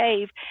be a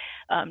cave.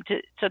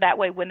 So that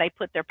way, when they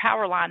put their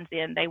power lines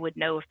in, they would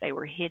know if they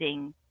were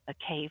hitting a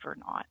cave or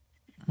not.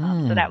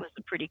 So that was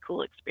a pretty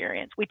cool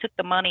experience. We took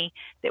the money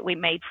that we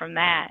made from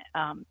that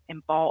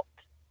and bought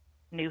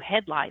new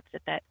headlamps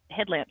at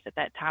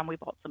that time. We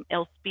bought some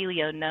El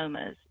Spilio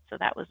Nomas. So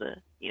that was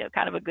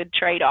kind of a good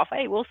trade-off.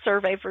 Hey, we'll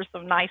survey for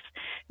some nice,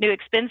 new,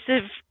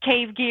 expensive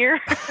cave gear.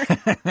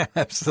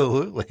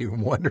 Absolutely.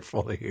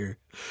 Wonderful to hear.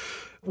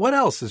 What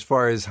else as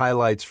far as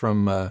highlights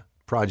from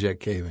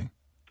Project Caving?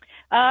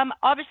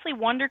 Obviously,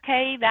 Wonder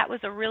Cave, that was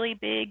a really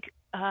big,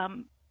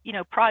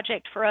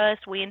 project for us.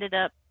 We ended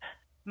up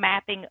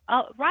mapping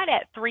right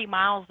at 3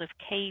 miles of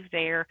cave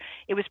there.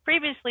 It was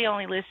previously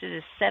only listed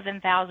as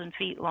 7,000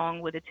 feet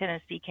long with a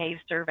Tennessee Cave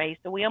Survey,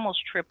 so we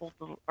almost tripled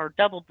or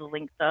doubled the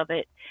length of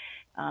it.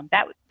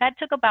 That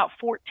took about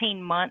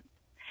 14 months.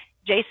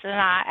 Jason and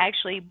I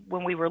actually,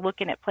 when we were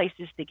looking at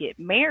places to get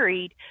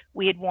married,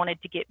 we had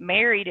wanted to get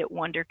married at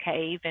Wonder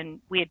Cave,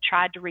 and we had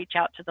tried to reach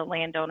out to the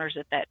landowners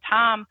at that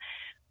time,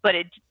 but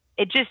it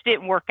just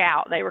didn't work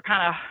out. They were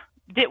kind of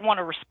didn't want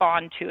to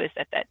respond to us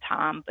at that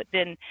time. But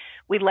then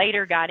we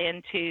later got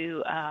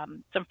into,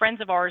 some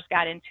friends of ours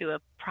got into a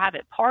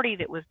private party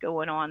that was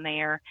going on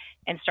there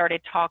and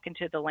started talking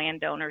to the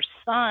landowner's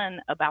son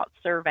about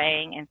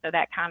surveying. And so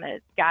that kind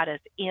of got us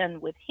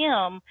in with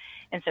him.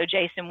 And so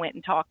Jason went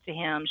and talked to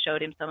him,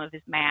 showed him some of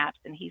his maps.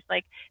 And he's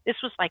like, this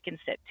was like in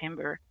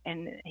September.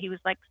 And he was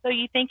like, so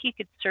you think you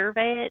could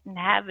survey it and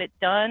have it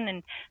done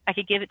and I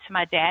could give it to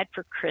my dad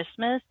for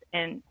Christmas?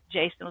 And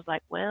Jason was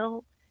like,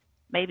 well,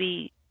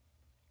 maybe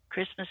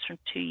Christmas from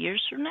 2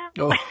 years from now.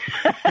 Oh.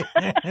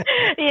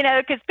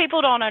 Because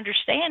people don't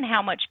understand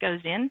how much goes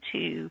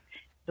into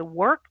the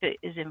work that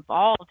is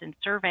involved in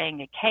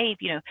surveying a cave.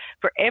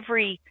 For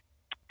every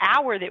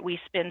hour that we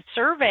spend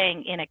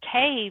surveying in a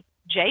cave,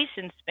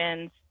 Jason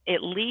spends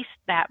at least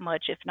that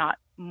much, if not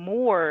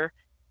more,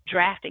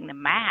 drafting the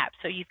map.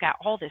 So you've got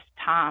all this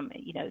time,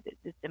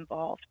 that's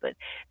involved. But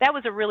that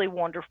was a really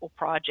wonderful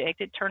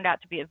project. It turned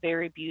out to be a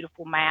very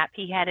beautiful map.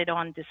 He had it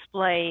on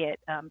display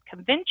at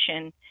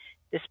convention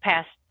this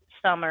past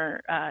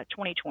summer,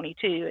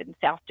 2022 in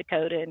South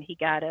Dakota, and he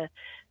got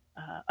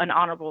an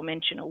honorable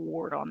mention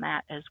award on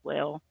that as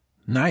well.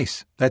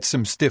 Nice. That's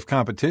some stiff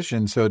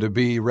competition. So to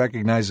be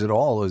recognized at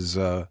all is,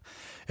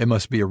 it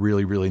must be a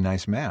really, really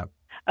nice map.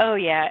 Oh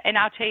yeah, and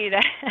I'll tell you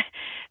that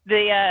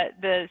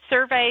the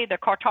survey, the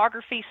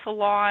cartography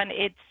salon,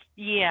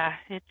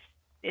 it's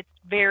it's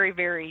very,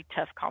 very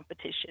tough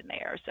competition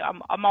there. So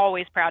I'm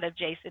always proud of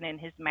Jason and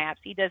his maps.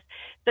 He does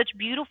such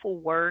beautiful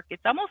work.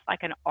 It's almost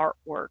like an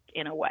artwork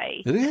in a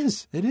way. It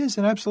is. It is.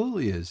 It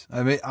absolutely is.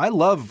 I mean, I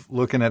love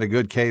looking at a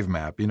good cave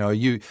map. You know,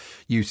 you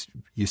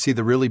see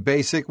the really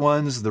basic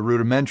ones, the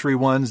rudimentary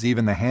ones,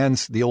 even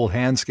the old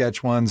hand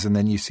sketch ones, and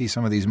then you see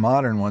some of these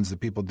modern ones that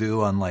people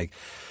do on like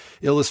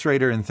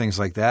Illustrator and things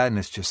like that, and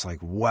it's just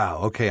like,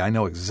 wow, okay, I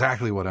know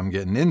exactly what I'm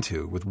getting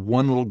into with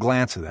one little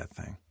glance of that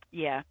thing.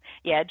 Yeah.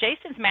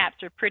 Jason's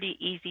maps are pretty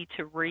easy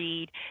to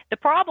read. The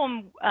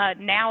problem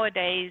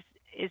nowadays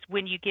is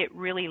when you get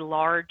really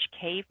large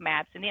cave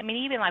maps, and I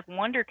mean, even like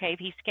Wonder Cave,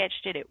 he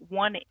sketched it at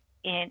 1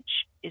 inch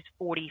is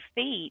 40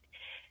 feet.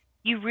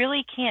 You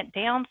really can't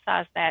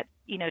downsize that,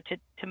 you know,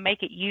 to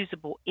make it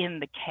usable in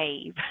the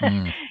cave.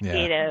 Yeah.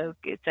 You know,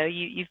 so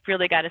you've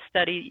really got to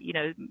study, you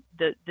know,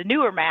 the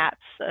newer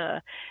maps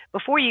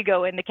before you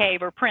go in the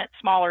cave, or print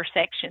smaller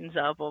sections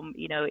of them,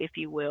 you know, if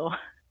you will.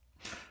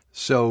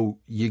 So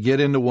you get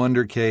into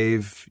Wonder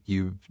Cave,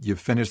 you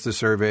finish the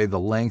survey, the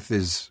length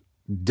is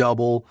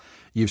double.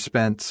 You've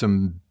spent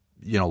some,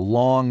 you know,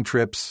 long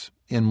trips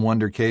in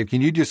Wonder Cave.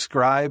 Can you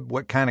describe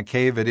what kind of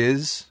cave it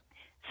is?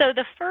 So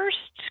the first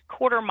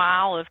quarter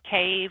mile of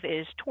cave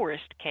is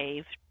Tourist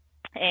Cave,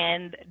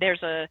 and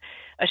there's a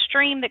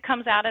stream that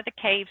comes out of the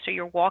cave, so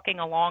you're walking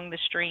along the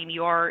stream.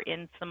 You are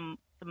in some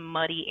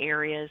muddy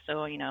areas,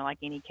 so, you know, like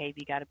any cave,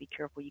 you got to be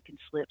careful. You can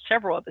slip.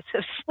 Several of us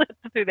have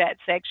slipped through that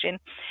section.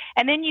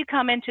 And then you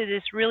come into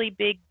this really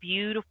big,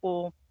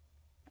 beautiful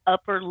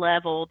upper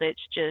level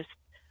that's just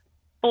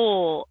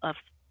full of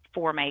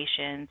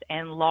formations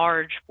and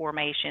large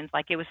formations.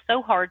 Like, it was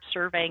so hard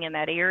surveying in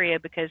that area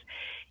because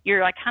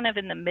you're like kind of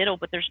in the middle,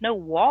 but there's no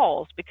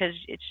walls because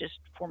it's just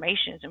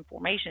formations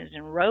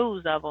and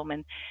rows of them,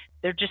 and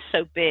they're just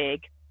so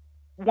big.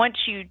 Once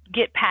you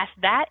get past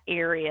that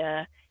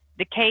area,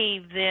 the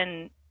cave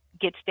then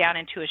gets down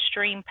into a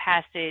stream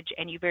passage,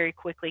 and you very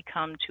quickly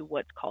come to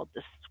what's called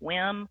the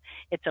swim.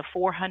 It's a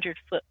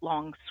 400-foot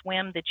long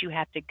swim that you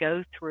have to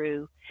go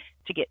through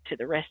to get to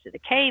the rest of the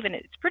cave. And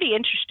it's pretty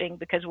interesting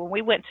because when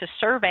we went to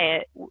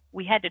survey it,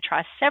 we had to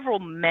try several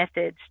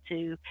methods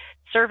to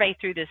survey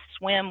through this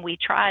swim. We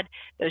tried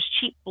those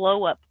cheap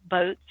blow-up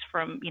boats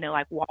from, you know,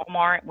 like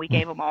Walmart. We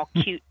gave them all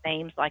cute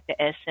names like the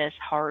SS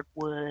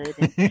Hardwood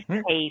and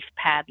Cave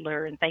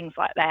Paddler and things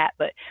like that.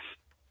 But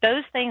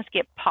those things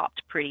get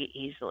popped pretty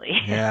easily.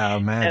 Yeah,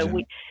 imagine.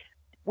 So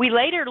we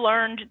later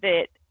learned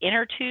that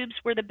inner tubes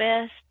were the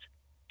best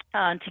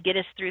to get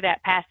us through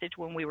that passage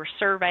when we were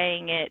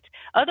surveying it.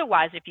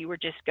 Otherwise, if you were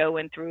just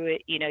going through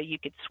it, you know, you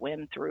could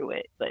swim through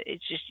it. But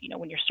it's just, you know,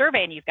 when you're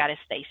surveying, you've got to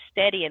stay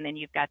steady, and then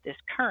you've got this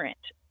current,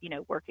 you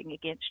know, working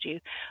against you.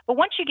 But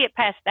once you get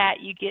past that,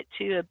 you get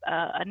to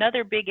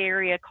another big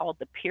area called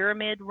the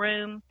Pyramid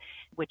Room,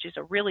 which is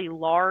a really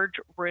large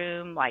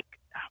room. Like,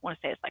 I want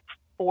to say it's like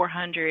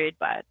 400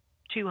 by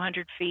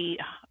 200 feet,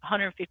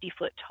 150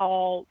 foot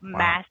tall, wow.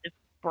 Massive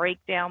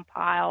breakdown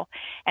pile.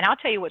 And I'll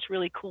tell you what's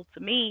really cool to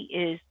me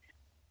is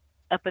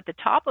up at the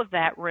top of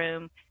that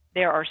room,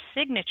 there are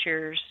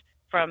signatures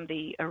from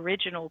the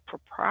original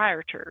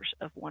proprietors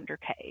of Wonder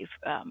Cave,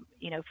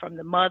 you know, from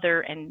the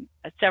mother and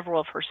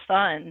several of her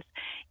sons.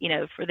 You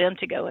know, for them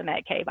to go in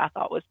that cave, I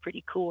thought was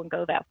pretty cool and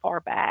go that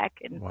far back.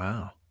 And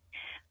wow.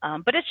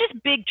 But it's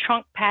just big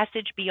trunk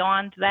passage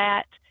beyond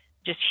that,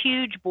 just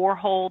huge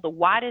borehole. The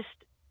widest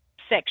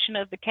section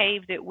of the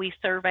cave that we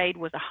surveyed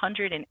was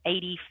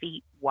 180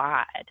 feet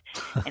wide,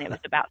 and it was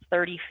about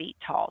 30 feet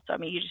tall. So, I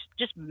mean, you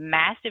just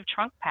massive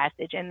trunk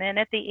passage. And then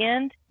at the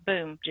end,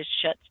 boom, just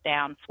shuts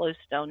down.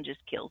 Flowstone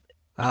just kills it.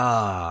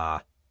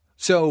 Ah.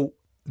 So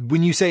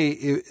when you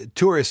say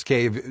tourist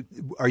cave,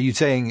 are you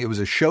saying it was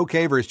a show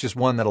cave, or it's just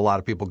one that a lot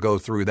of people go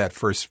through that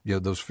first, you know,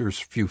 those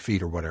first few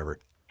feet or whatever?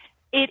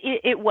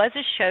 It was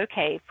a show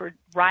cave for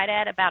right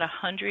at about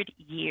 100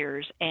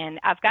 years, and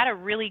I've got a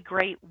really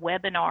great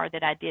webinar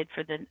that I did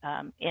for the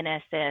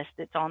NSS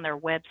that's on their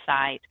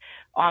website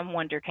on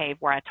Wonder Cave,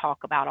 where I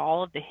talk about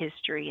all of the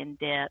history in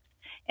depth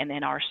and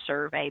then our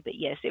survey. But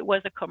yes, it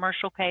was a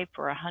commercial cave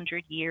for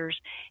 100 years,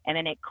 and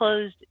then it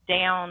closed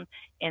down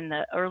in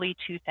the early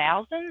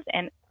 2000s.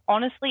 And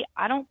honestly,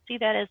 I don't see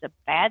that as a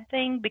bad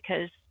thing,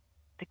 because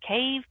the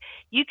cave,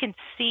 you can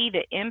see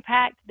the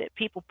impact that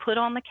people put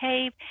on the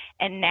cave,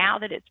 and now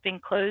that it's been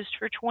closed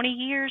for 20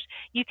 years,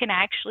 you can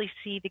actually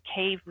see the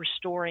cave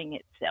restoring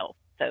itself.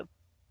 So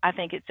I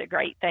think it's a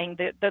great thing.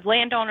 The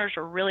landowners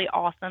are really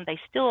awesome. They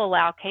still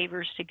allow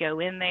cavers to go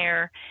in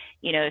there.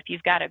 You know, if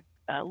you've got a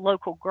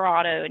local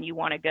grotto and you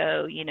want to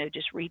go, you know,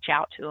 just reach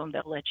out to them.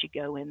 They'll let you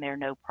go in there,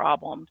 no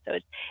problem. So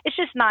it's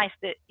just nice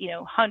that, you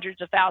know, hundreds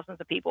of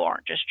thousands of people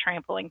aren't just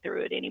trampling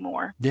through it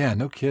anymore. Yeah,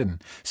 no kidding.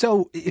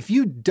 So if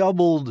you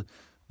doubled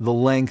the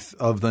length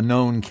of the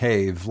known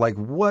cave, like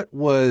what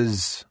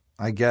was,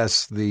 I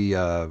guess,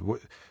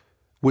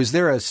 was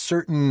there a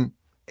certain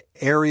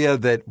area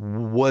that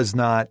was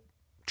not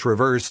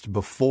traversed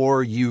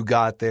before you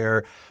got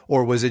there,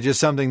 or was it just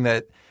something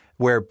that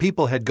where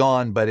people had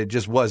gone, but it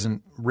just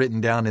wasn't written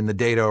down in the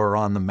data or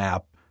on the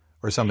map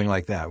or something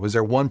like that? Was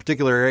there one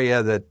particular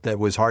area that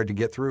was hard to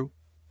get through?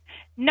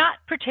 Not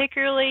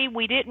particularly.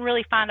 We didn't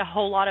really find a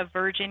whole lot of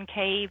virgin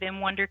cave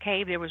in Wonder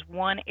Cave. There was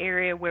one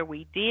area where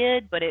we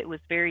did, but it was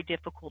very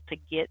difficult to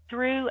get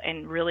through,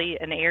 and really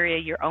an area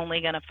you're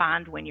only going to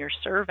find when you're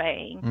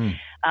surveying.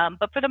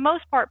 But for the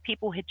most part,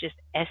 people had just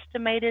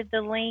estimated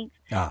the length.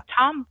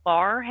 Tom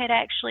Barr had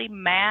actually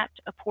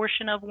mapped a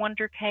portion of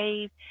Wonder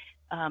Cave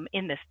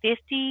in the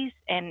 50s,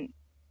 and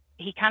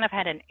he kind of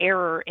had an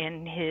error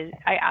in his,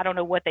 I don't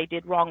know what they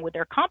did wrong with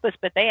their compass,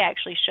 but they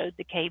actually showed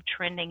the cave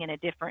trending in a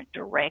different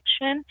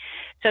direction.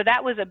 So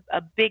that was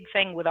a big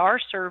thing with our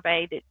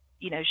survey that,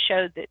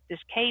 showed that this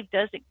cave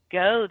doesn't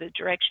go the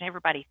direction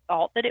everybody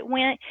thought that it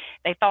went.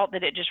 They thought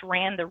that it just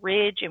ran the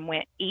ridge and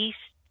went east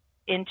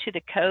into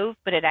the cove,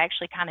 but it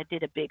actually kind of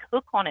did a big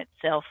hook on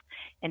itself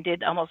and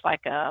did almost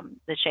like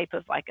the shape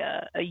of like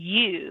a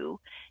U,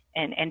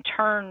 and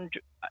turned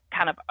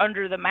kind of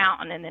under the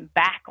mountain and then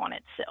back on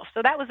itself.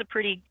 So that was a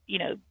pretty,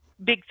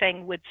 big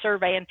thing with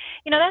survey. And,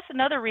 that's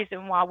another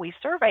reason why we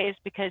survey, is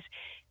because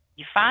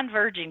you find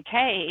virgin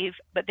cave,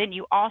 but then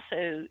you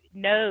also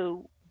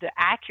know the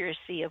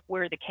accuracy of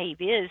where the cave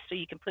is, so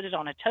you can put it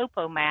on a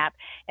topo map,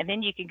 and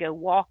then you can go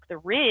walk the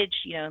ridge,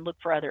 and look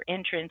for other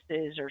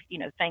entrances or,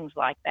 things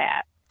like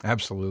that.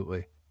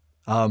 Absolutely.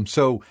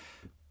 So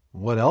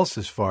what else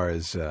as far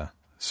as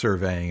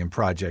surveying and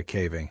project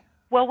caving?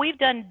 Well, we've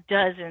done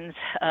dozens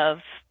of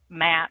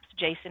maps,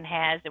 Jason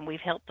has, and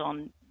we've helped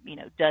on,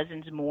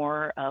 dozens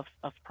more of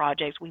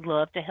projects. We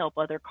love to help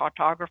other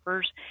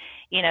cartographers.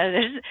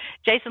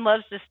 Jason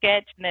loves to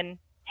sketch and then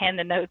hand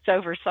the notes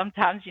over.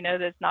 Sometimes,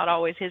 that's not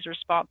always his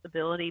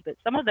responsibility, but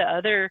some of the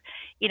other,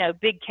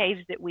 big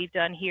caves that we've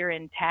done here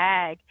in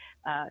t.a.g,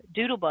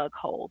 Doodlebug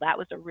Hole, that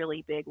was a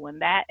really big one.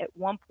 That at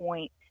one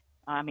point,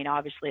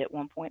 obviously at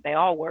one point they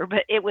all were,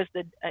 but it was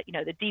the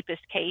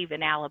deepest cave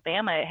in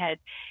Alabama. It had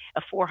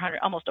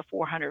almost a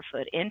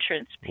 400-foot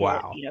entrance pit.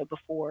 Wow.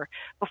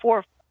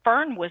 Before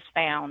Fern was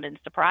found and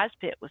Surprise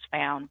Pit was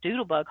found,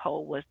 Doodlebug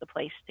Hole was the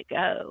place to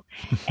go.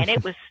 And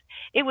it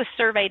was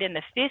surveyed in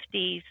the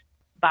 50s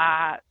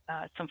by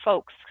some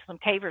folks, some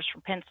cavers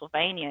from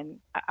Pennsylvania. And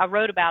I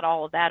wrote about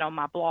all of that on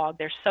my blog.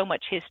 There's so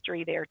much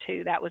history there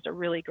too. That was a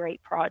really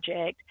great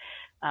project.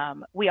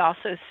 We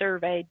also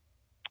surveyed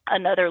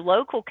another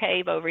local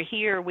cave over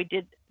here. We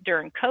did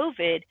during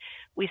COVID.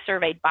 We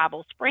surveyed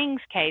Bible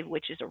Springs Cave,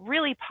 which is a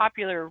really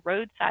popular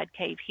roadside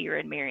cave here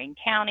in Marion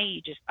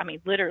County.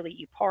 Literally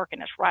you park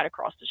and it's right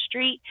across the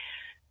street,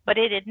 but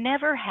it had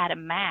never had a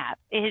map.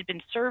 It had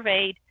been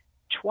surveyed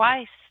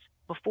twice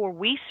before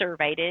we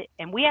surveyed it,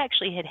 and we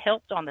actually had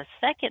helped on the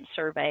second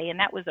survey, and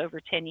that was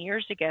over 10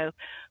 years ago.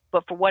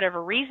 But for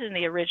whatever reason,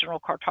 the original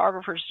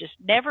cartographers just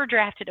never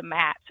drafted a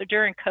map. So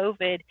during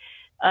COVID,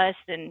 us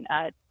and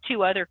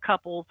two other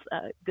couples,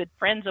 good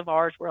friends of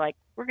ours, were like,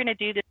 we're going to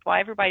do this while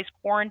everybody's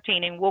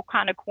quarantining. We'll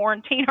kind of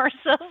quarantine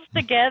ourselves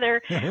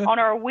together on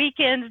our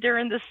weekends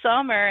during the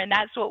summer. And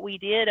that's what we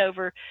did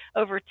over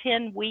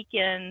 10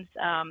 weekends.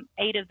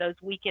 8 of those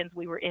weekends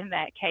we were in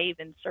that cave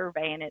and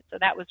surveying it. So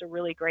that was a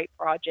really great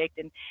project.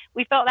 And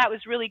we felt that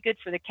was really good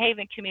for the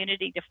caving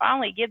community to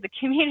finally give the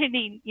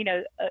community,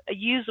 a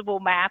usable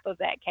map of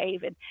that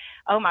cave. And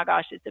oh my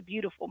gosh, it's a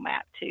beautiful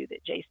map too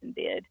that Jason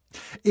did.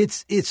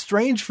 It's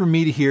strange for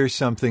me to hear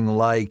something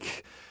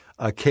like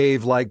a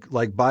cave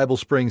like Bible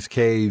Springs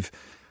Cave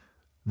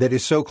that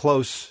is so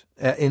close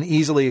and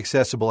easily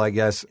accessible, I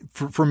guess.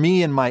 For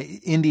me, in my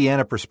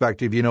Indiana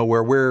perspective,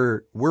 where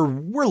we're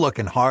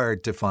looking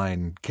hard to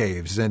find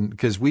caves, and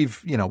because we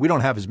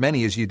don't have as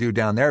many as you do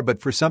down there,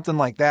 but for something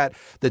like that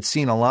that's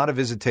seen a lot of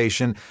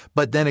visitation,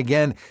 but then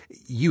again,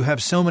 you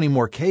have so many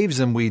more caves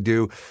than we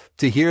do.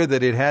 To hear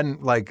that it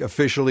hadn't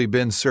officially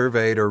been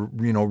surveyed or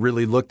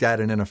really looked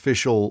at in an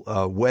official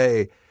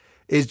way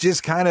is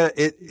just kind of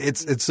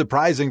it's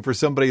surprising for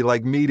somebody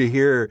like me to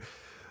hear.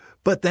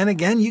 But then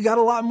again, you got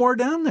a lot more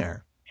down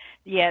there.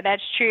 Yeah,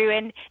 that's true.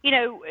 And,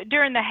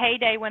 during the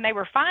heyday when they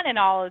were finding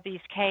all of these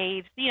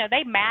caves,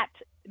 they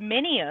mapped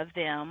many of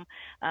them,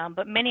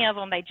 but many of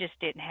them they just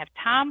didn't have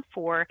time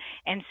for.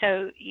 And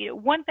so,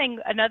 one thing,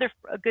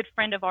 a good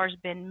friend of ours,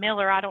 Ben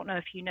Miller, I don't know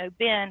if you know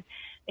Ben,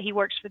 he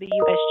works for the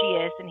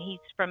USGS and he's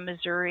from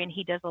Missouri and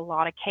he does a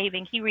lot of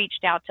caving. He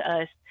reached out to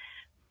us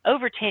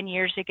over 10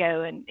 years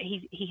ago, and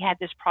he had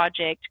this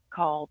project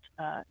called,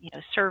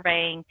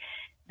 surveying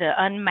the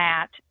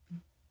unmapped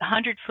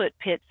 100-foot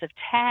pits of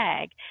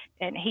t.a.g,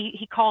 and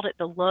he called it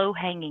the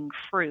low-hanging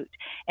fruit.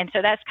 And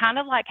so that's kind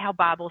of like how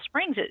Bible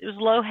Springs, it was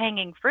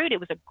low-hanging fruit. It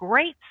was a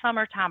great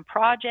summertime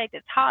project.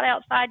 It's hot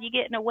outside. You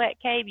get in a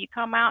wet cave, you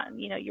come out, and,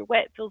 you're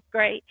wet, feels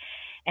great.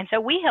 And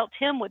so we helped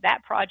him with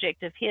that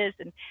project of his.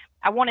 And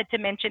I wanted to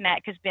mention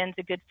that because Ben's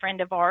a good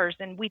friend of ours,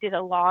 and we did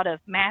a lot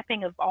of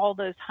mapping of all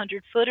those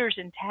 100-footers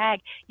in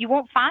t.a.g. You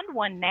won't find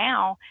one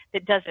now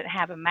that doesn't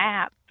have a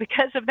map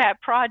because of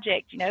that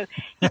project.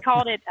 He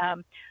called it,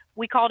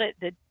 we called it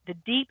the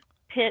deep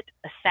Pit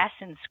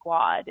Assassin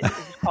Squad. It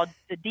was called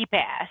the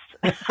DPAS,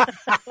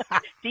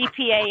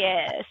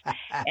 DPAS.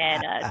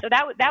 And so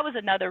that was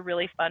another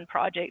really fun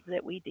project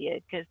that we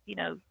did because,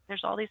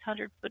 there's all these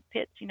 100-foot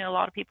pits. A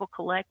lot of people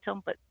collect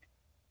them, but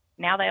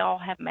now they all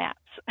have maps.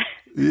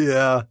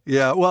 Yeah.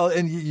 Well,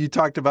 and you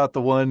talked about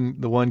the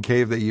one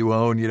cave that you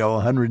own,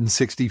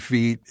 160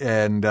 feet.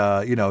 And,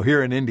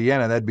 here in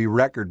Indiana, that'd be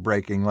record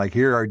breaking. Like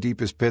here, our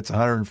deepest pit's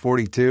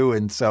 142.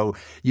 And so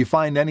you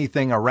find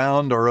anything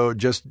around or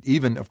just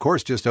even, of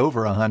course, just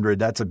over 100.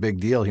 That's a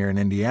big deal here in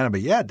Indiana.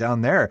 But yeah,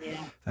 down there,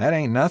 that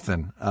ain't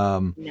nothing.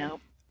 No.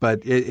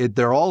 But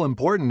they're all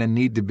important and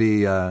need to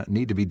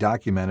be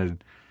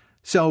documented.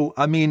 So,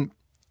 I mean,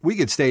 we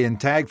could stay in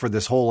t.a.g. for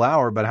this whole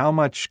hour, but how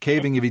much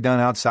caving have you done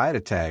outside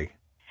of t.a.g.?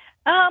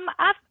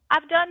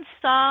 I've done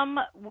some,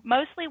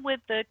 mostly with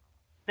the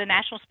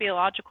National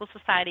Speleological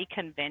Society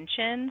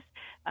conventions.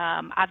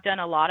 I've done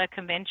a lot of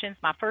conventions.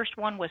 My first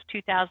one was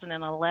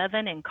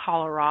 2011 in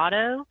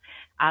Colorado.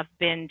 I've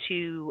been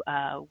to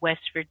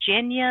West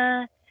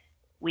Virginia.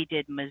 We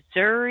did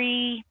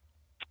Missouri,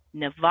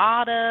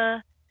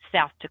 Nevada,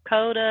 South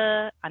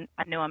Dakota. I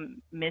know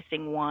I'm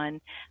missing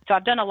one. So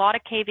I've done a lot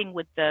of caving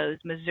with those.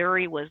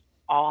 Missouri was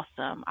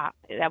awesome.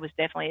 That was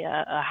definitely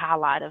a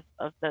highlight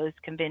of those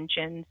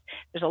conventions.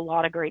 There's a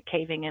lot of great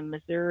caving in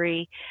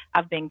Missouri.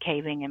 I've been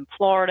caving in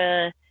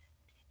Florida.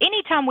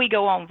 Anytime we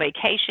go on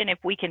vacation, if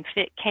we can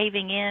fit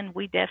caving in,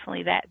 we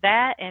definitely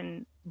that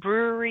and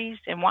breweries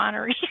and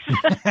wineries.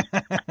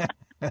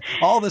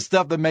 All the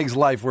stuff that makes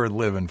life worth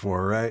living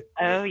for, right?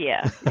 Oh,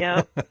 yeah.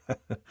 Yep.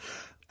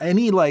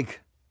 Any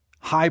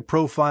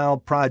high-profile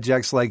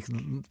projects, like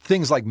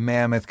things like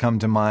Mammoth come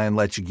to mind,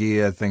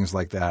 Lechuguilla, things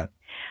like that?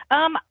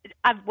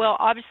 I've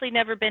obviously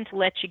never been to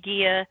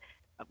Lechuguilla.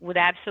 Would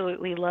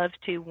absolutely love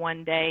to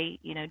one day.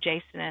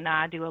 Jason and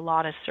I do a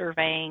lot of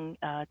surveying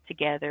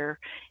together,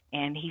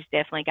 and he's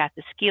definitely got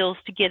the skills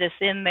to get us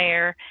in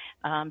there.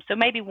 So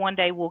maybe one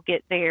day we'll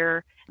get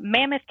there.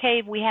 Mammoth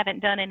Cave, we haven't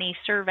done any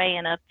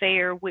surveying up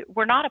there.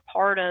 We're not a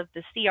part of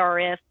the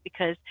CRF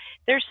because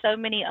there's so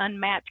many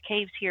unmapped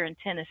caves here in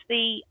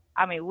Tennessee.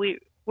 I mean,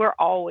 we're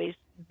always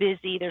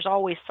busy. There's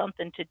always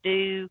something to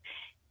do,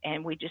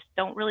 and we just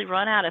don't really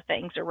run out of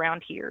things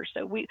around here.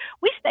 So we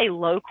stay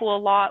local a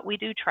lot. We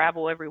do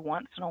travel every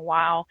once in a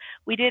while.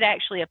 We did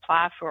actually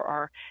apply for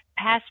our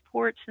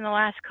passports in the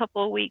last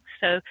couple of weeks.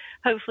 So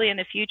hopefully in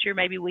the future,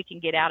 maybe we can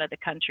get out of the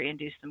country and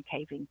do some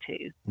caving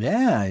too.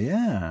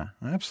 Yeah,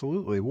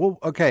 absolutely. Well,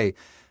 okay.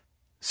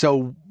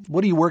 So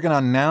what are you working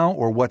on now,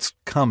 or what's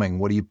coming?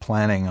 What are you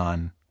planning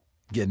on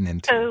getting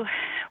into? So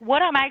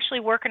what I'm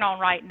actually working on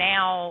right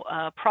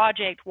now,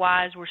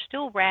 project-wise, we're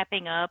still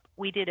wrapping up.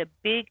 We did a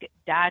big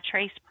dye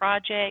trace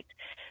project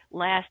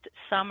last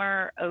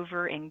summer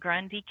over in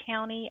Grundy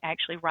County,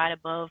 actually right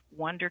above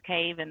Wonder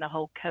Cave and the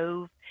whole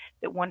cove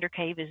that Wonder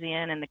Cave is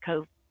in, and the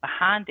cove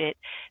behind it.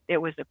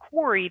 There was a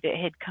quarry that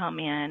had come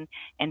in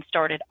and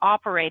started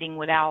operating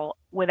without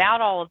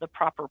all of the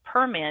proper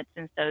permits,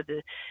 and so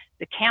the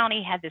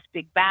county had this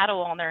big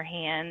battle on their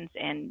hands,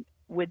 and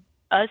with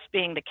us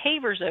being the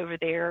cavers over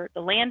there,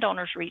 the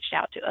landowners reached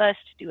out to us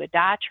to do a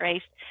dye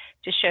trace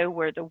to show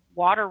where the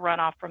water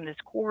runoff from this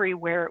quarry,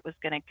 where it was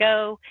going to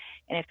go,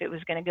 and if it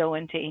was going to go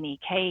into any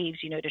caves,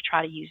 to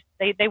try to use,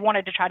 they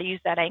wanted to try to use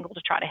that angle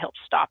to try to help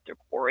stop their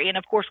quarry. And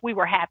of course, we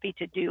were happy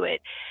to do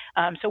it.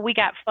 So we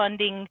got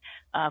funding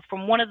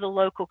from one of the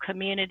local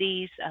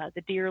communities,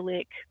 the Deer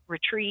Lick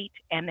Retreat,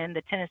 and then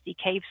the Tennessee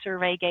Cave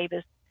Survey gave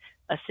us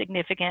a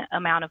significant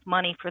amount of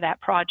money for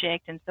that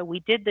project. And so we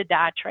did the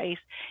dye trace,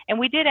 and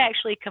we did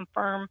actually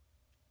confirm,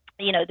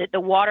 that the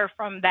water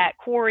from that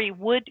quarry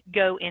would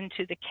go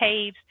into the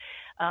caves.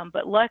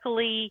 But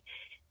luckily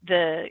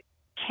the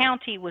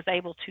county was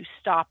able to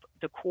stop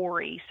the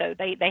quarry. So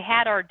they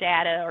had our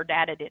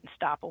data didn't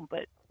stop them,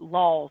 but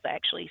laws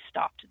actually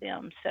stopped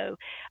them. So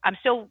I'm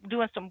still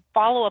doing some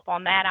follow-up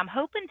on that. I'm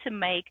hoping to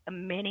make a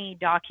mini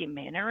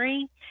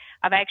documentary.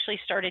 I've actually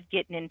started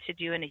getting into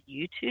doing a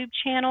YouTube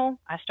channel.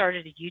 I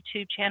started a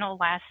YouTube channel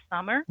last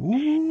summer.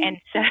 Ooh. And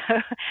so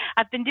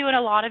I've been doing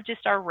a lot of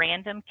just our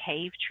random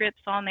cave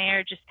trips on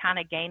there, just kind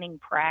of gaining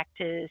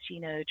practice,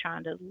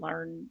 trying to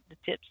learn the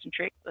tips and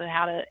tricks of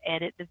how to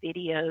edit the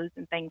videos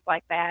and things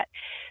like that.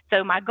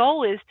 So my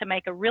goal is to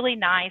make a really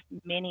nice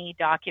mini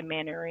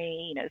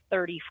documentary,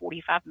 30,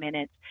 45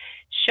 minutes,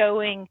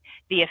 showing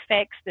the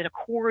effects that a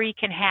quarry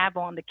can have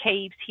on the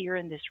caves here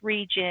in this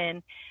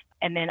region,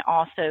 and then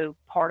also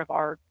part of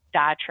our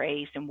dye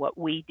trace and what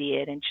we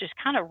did, and just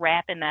kind of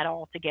wrapping that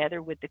all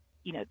together with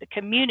the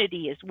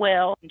community as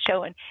well, and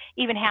showing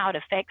even how it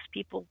affects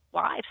people's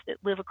lives that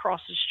live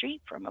across the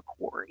street from a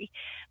quarry.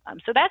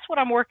 So that's what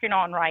I'm working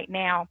on right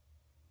now.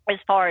 As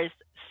far as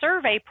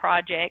survey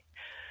project,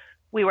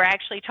 we were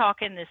actually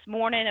talking this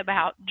morning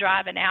about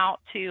driving out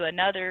to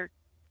another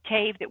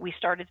cave that we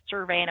started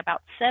surveying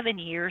about 7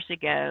 years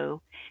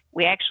ago.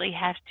 We actually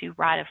have to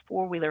ride a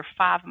four-wheeler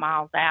 5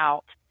 miles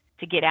out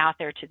to get out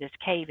there to this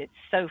cave.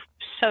 It's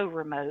so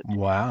remote.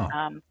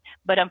 Wow.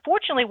 But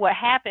unfortunately what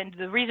happened,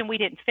 the reason we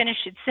didn't finish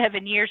it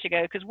 7 years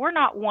ago, because we're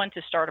not one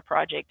to start a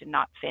project and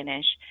not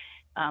finish.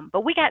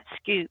 But we got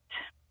scooped,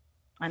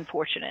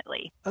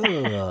 unfortunately.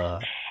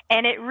 Ugh.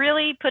 And it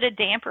really put a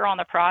damper on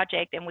the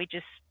project, and we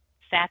just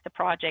sat the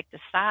project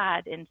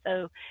aside. And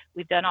so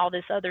we've done all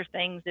this other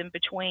things in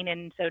between,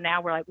 and so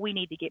now we're like, we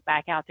need to get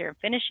back out there and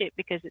finish it,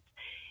 because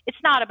it's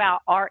not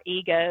about our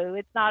ego,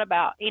 it's not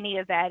about any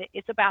of that,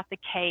 it's about the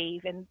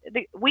cave. And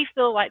we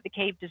feel like the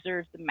cave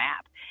deserves the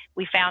map.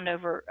 We found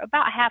over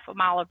about half a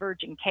mile of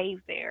virgin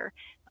cave there.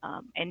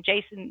 And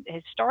Jason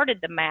has started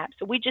the map,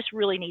 so we just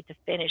really need to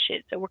finish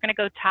it. So we're going to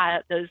go tie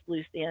up those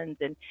loose ends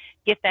and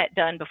get that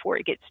done before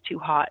it gets too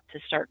hot to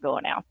start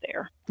going out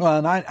there. Well,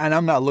 and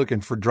I'm not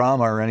looking for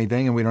drama or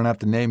anything, and we don't have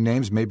to name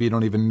names. Maybe you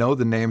don't even know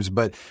the names,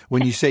 but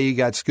when you say you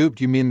got scooped,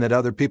 you mean that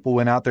other people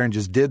went out there and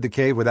just did the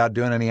cave without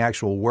doing any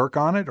actual work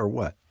on it, or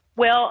what?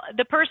 Well,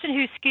 the person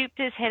who scooped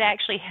us had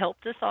actually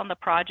helped us on the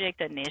project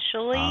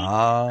initially.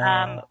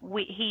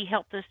 He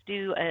helped us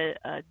do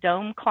a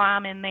dome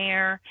climb in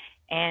there.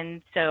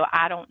 And so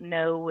I don't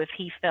know if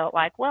he felt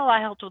like, well, I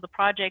helped with the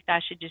project,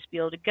 I should just be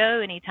able to go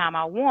anytime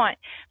I want.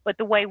 But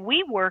the way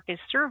we work as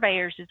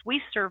surveyors is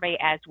we survey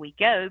as we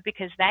go,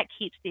 because that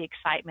keeps the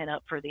excitement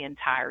up for the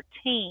entire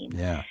team.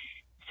 Yeah.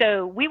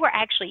 So we were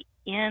actually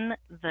in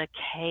the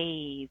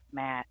cave,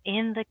 Matt,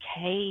 in the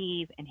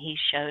cave, and he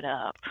showed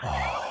up.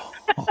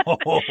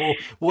 What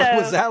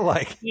was that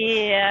like?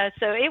 Yeah,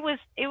 so it was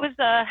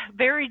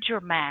very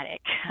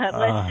dramatic.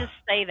 Let's just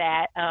say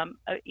that.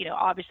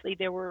 Obviously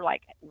there were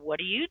like, what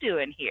are you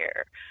doing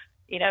here?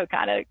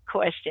 Kind of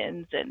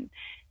questions. And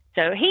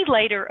so he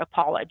later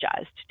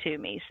apologized to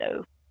me.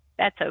 So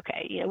that's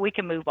okay. We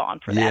can move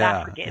on from that.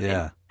 I forgive him.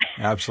 Yeah,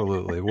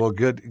 absolutely. Well,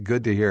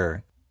 good to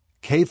hear.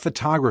 Cave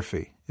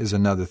photography is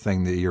another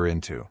thing that you're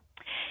into.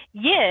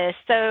 Yes.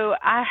 So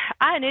I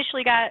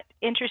initially got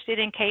interested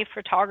in cave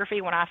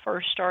photography when I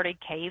first started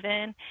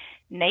caving.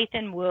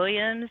 Nathan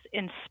Williams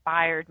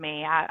inspired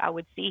me. I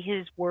would see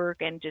his work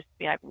and just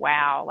be like,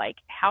 wow, like,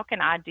 how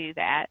can I do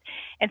that?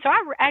 And so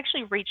I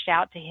actually reached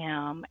out to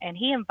him, and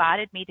he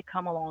invited me to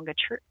come along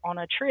on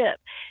a trip.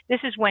 This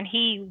is when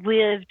he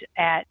lived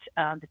at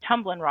the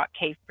Tumbling Rock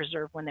Cave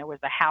Preserve, when there was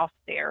a house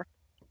there.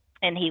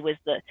 And he was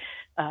the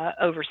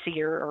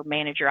overseer or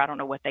manager, I don't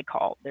know what they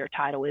call their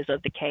title is,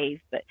 of the cave.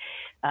 But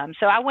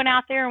so I went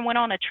out there and went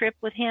on a trip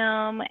with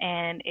him,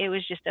 and it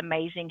was just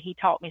amazing. He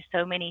taught me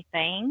so many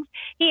things.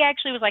 He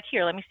actually was like,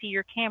 here, let me see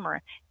your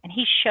camera. And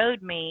he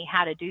showed me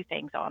how to do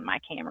things on my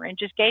camera and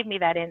just gave me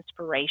that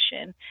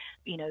inspiration,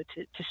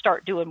 to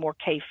start doing more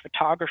cave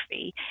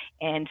photography.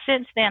 And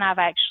since then, I've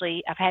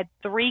had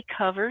 3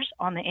 covers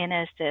on the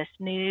NSS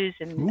News,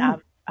 and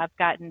I've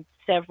gotten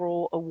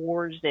several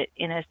awards at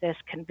NSS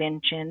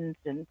conventions,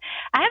 and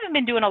I haven't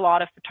been doing a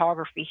lot of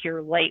photography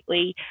here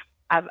lately.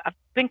 I've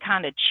been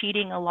kind of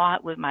cheating a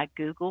lot with my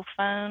Google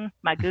phone,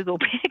 my Google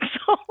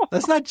Pixel.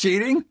 That's not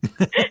cheating.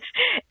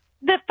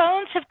 The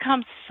phones have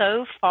come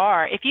so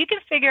far. If you can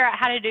figure out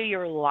how to do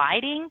your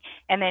lighting,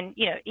 and then,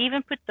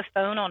 even put the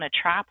phone on a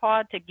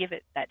tripod to give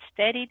it that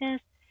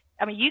steadiness,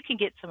 I mean, you can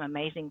get some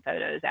amazing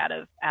photos out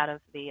of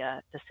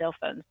the cell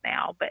phones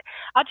now. But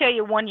I'll tell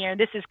you, one year,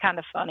 this is kind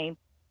of funny.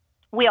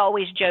 We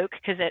always joke,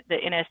 because at the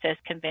NSS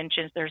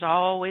conventions, there's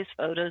always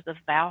photos of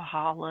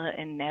Valhalla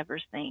and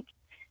Neversink,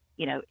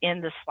 in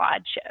the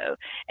slideshow.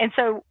 And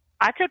so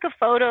I took a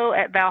photo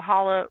at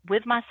Valhalla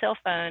with my cell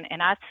phone,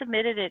 and I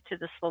submitted it to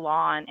the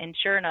salon, and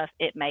sure enough,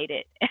 it made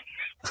it.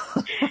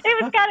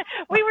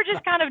 We were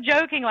just kind of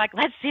joking, like,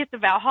 let's see if the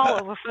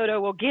Valhalla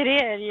photo will get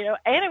in,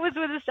 and it was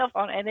with a cell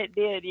phone, and it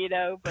did,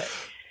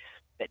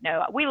 But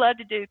no, we love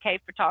to do cave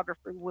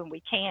photography when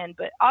we can,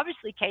 but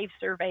obviously cave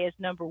survey is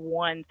number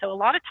one. So a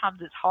lot of times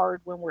it's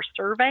hard when we're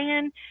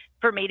surveying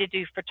for me to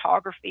do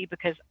photography,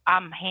 because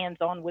I'm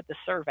hands-on with the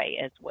survey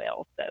as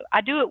well. So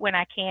I do it when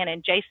I can,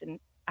 and Jason,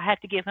 I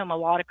have to give him a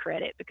lot of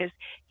credit, because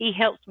he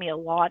helps me a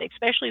lot,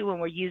 especially when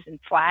we're using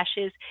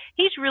flashes.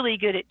 He's really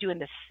good at doing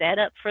the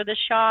setup for the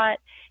shot,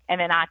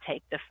 and then I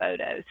take the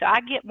photo. So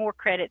I get more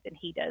credit than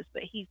he does,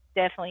 but he's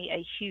definitely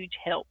a huge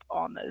help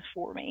on those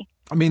for me.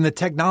 I mean, the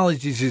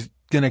technology is just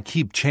going to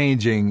keep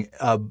changing,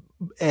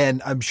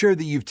 and I'm sure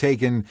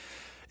that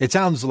it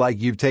sounds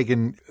like you've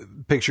taken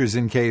pictures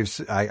in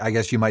caves, I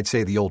guess you might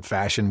say the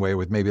old-fashioned way,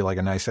 with maybe like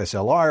a nice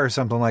SLR or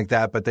something like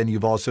that, but then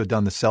you've also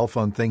done the cell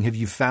phone thing. Have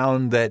you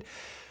found that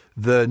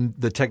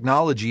the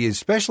technology,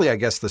 especially, I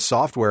guess, the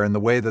software and the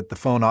way that the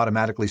phone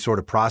automatically sort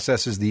of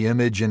processes the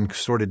image and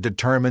sort of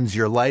determines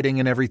your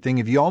lighting and everything,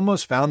 have you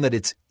almost found that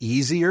it's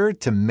easier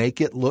to make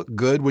it look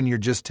good when you're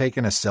just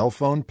taking a cell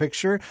phone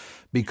picture,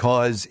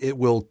 because it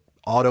will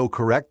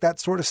auto-correct that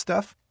sort of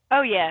stuff?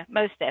 Oh, yeah,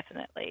 most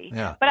definitely.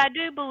 Yeah. But I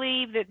do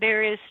believe that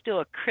there is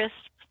still a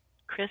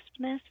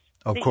crispness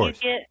of that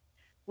course. you get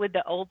with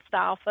the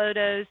old-style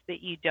photos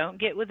that you don't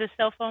get with the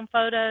cell phone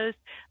photos.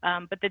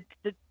 But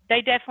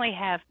they definitely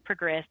have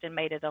progressed and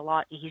made it a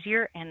lot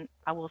easier, and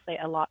I will say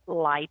a lot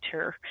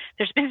lighter.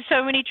 There's been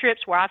so many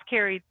trips where I've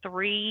carried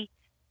 3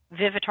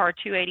 Vivitar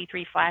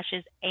 283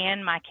 flashes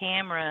and my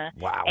camera.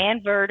 Wow.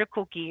 And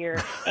vertical gear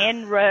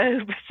and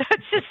robe. So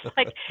it's just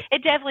like,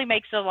 it definitely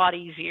makes it a lot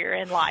easier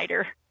and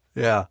lighter.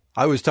 Yeah.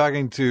 I was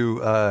talking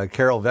to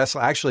Carol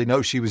Vesely. Actually,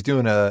 no, she was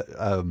doing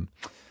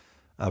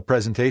a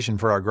presentation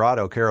for our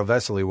grotto. Carol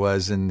Vesely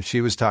was, and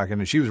she was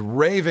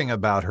raving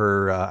about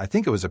her, I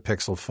think it was a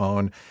Pixel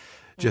phone,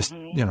 just,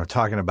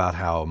 talking about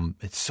how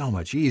it's so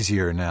much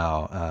easier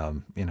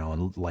now,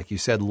 and like you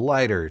said,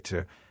 lighter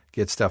to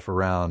get stuff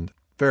around.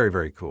 Very,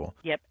 very cool.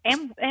 Yep.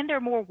 And they're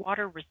more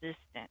water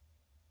resistant.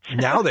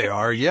 Now they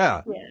are,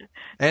 yeah. Yeah.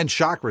 And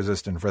shock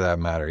resistant for that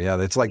matter. Yeah,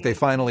 it's like they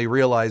finally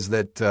realized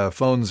that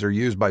phones are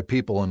used by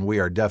people and we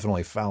are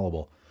definitely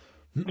fallible.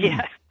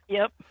 Yeah,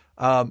 yep.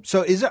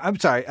 So I'm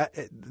sorry,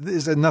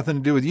 this has nothing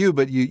to do with you,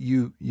 but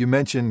you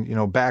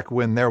mentioned, back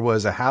when there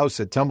was a house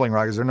at Tumbling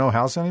Rock. Is there no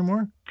house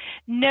anymore?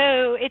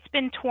 No, it's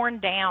been torn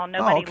down.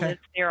 Nobody okay.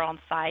 lives there on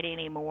site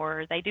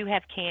anymore. They do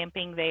have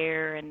camping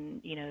there,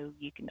 and,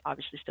 you can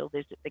obviously still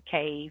visit the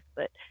cave,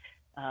 but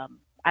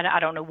I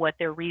don't know what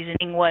their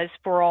reasoning was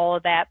for all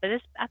of that, but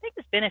I think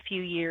it's been a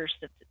few years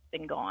since it's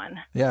been gone.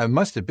 Yeah, it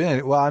must have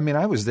been. Well, I mean,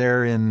 I was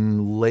there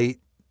in late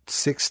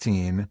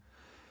 2016,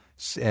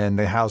 and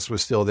the house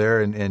was still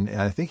there, and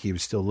I think he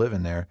was still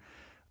living there.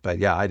 But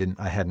yeah,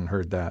 I hadn't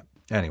heard that.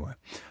 Anyway.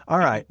 All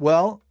right.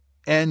 Well,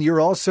 and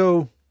you're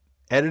also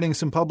editing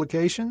some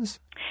publications?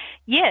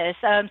 Yes.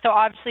 So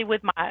obviously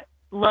with my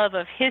love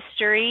of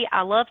history,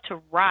 I love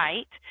to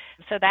write.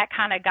 So that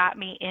kind of got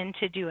me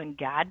into doing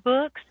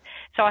guidebooks.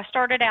 So I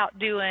started out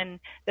doing,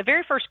 the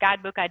very first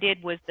guidebook I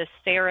did was the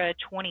SARA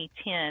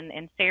 2010,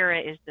 and SARA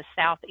is the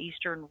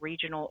Southeastern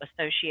Regional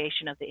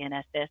Association of the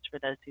NSS, for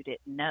those who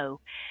didn't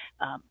know.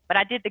 But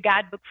I did the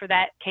guidebook for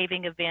that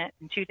caving event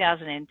in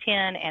 2010,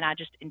 and I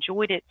just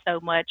enjoyed it so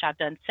much. I've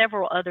done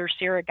several other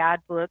SARA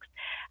guidebooks.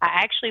 I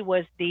actually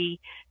was the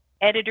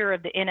editor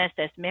of the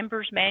NSS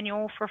Members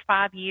Manual for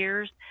 5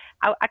 years.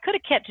 I could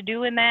have kept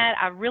doing that.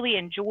 I really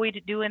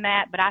enjoyed doing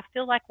that, but I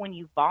feel like when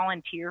you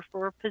volunteer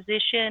for a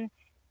position,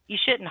 you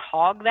shouldn't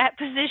hog that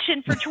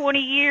position for 20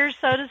 years,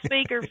 so to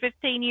speak, or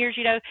 15 years,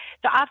 So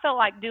I felt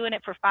like doing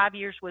it for 5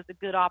 years was a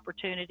good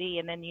opportunity,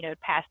 and then,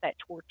 pass that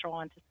torch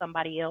on to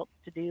somebody else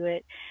to do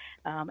it.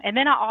 And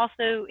then I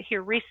also,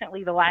 here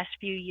recently, the last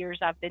few years,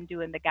 I've been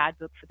doing the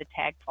guidebook for the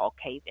t.a.g Fall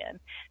Cave-In.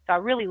 So I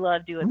really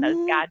love doing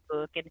those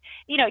guidebook. And,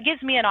 it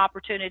gives me an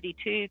opportunity,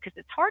 too, because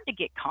it's hard to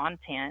get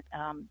content.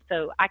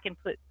 So I can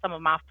put some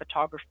of my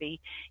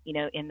photography,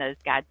 in those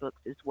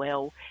guidebooks as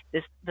well.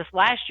 This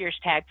last year's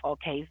t.a.g Fall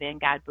Cave-In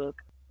guidebook,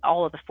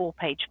 all of the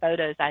full-page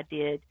photos I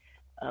did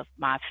of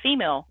my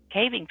female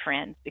caving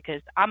friends,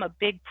 because I'm a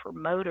big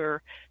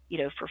promoter,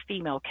 for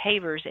female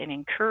cavers, and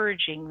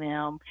encouraging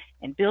them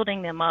and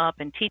building them up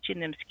and teaching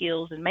them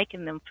skills and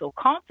making them feel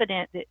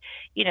confident that,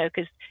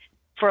 because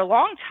for a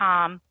long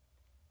time,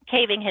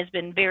 caving has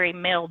been very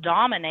male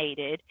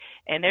dominated,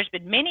 and there's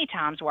been many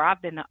times where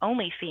I've been the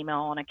only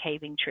female on a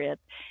caving trip.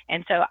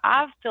 And so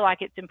I feel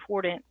like it's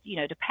important,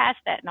 to pass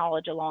that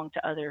knowledge along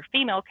to other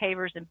female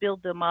cavers and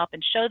build them up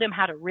and show them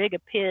how to rig a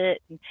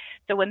pit. And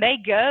so when they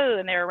go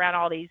and they're around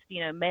all these,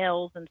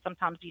 males, and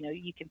sometimes,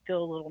 you can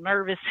feel a little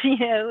nervous,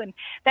 and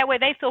that way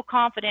they feel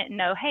confident and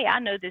know, hey, I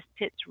know this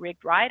pit's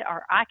rigged right,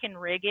 or I can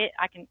rig it,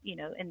 I can,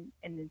 and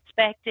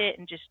inspect it,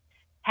 and just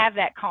have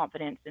that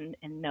confidence in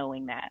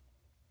knowing that.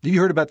 You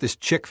heard about this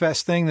Chick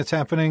Fest thing that's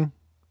happening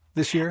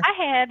this year?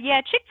 I have, yeah.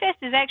 Chick Fest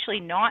is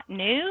actually not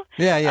new.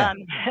 Yeah.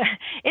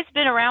 It's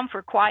been around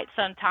for quite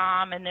some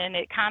time, and then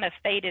it kind of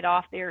faded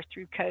off there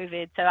through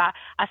COVID. So I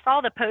saw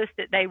the post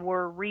that they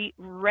were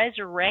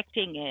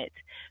resurrecting it.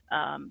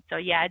 So,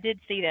 yeah, I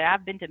did see that.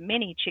 I've been to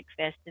many Chick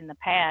Fest in the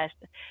past.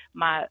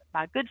 My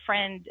good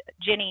friend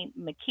Jenny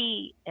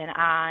McKee and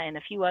I and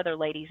a few other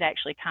ladies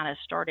actually kind of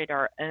started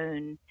our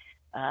own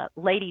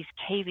ladies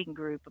caving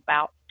group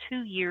about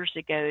 2 years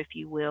ago, if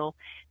you will,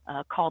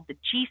 called the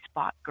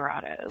G-Spot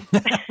Grotto.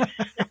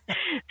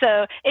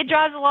 So it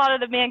drives a lot of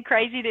the men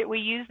crazy that we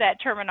use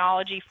that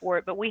terminology for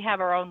it, but we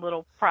have our own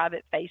little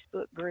private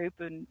Facebook group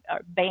and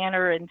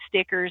banner and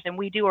stickers, and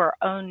we do our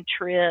own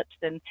trips.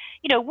 And,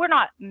 we're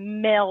not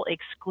male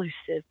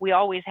exclusive. We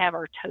always have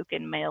our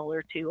token male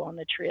or two on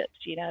the trips,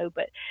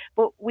 but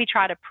we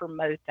try to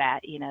promote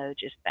that,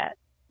 just that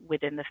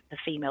within the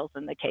females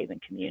in the caving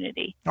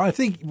community. I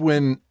think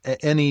when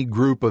any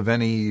group of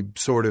any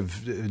sort of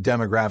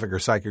demographic or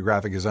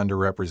psychographic is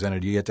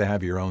underrepresented, you get to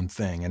have your own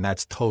thing, and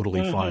that's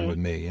totally fine with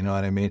me. You know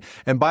what I mean?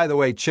 And by the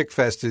way, Chick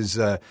Fest is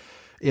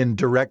in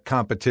direct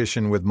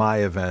competition with my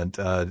event,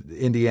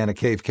 Indiana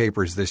Cave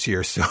Capers this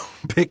year. So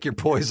pick your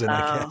poison,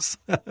 I guess.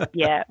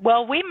 Yeah.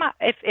 Well, we might,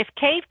 if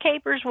Cave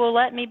Capers will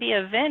let me be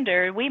a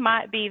vendor, we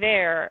might be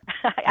there.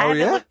 I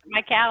haven't looked at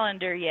my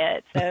calendar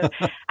yet. So,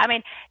 I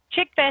mean,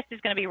 Chick Fest is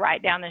going to be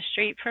right down the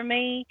street from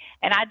me,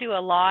 and I do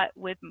a lot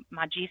with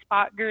my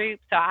G-Spot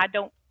group, so I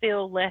don't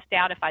feel left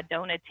out if I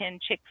don't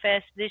attend Chick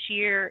Fest this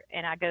year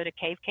and I go to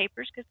Cave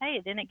Capers, because, hey,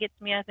 then it gets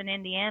me up in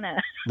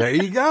Indiana. There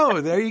you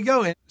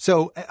go.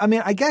 So, I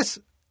mean, I guess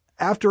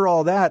after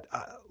all that,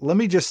 let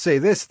me just say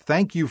this.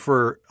 Thank you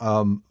for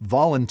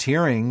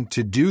volunteering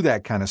to do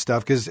that kind of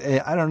stuff, because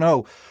I don't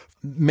know,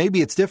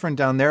 maybe it's different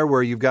down there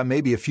where you've got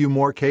maybe a few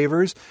more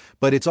cavers,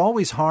 but it's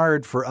always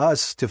hard for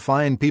us to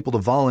find people to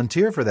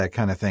volunteer for that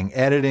kind of thing.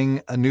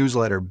 Editing a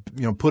newsletter,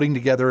 putting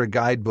together a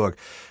guidebook,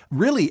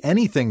 really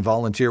anything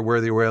volunteer,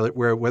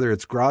 whether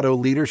it's grotto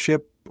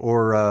leadership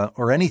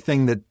or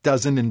anything that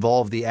doesn't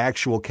involve the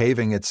actual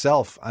caving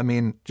itself. I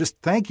mean, just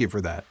thank you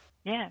for that.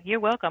 Yeah, you're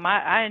welcome.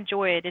 I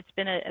enjoy it. It's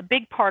been a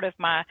big part of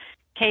my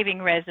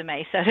caving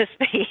resume, so to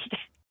speak.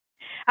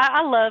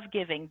 I love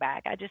giving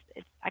back.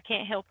 I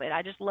can't help it.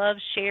 I just love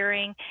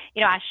sharing.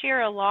 I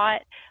share a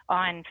lot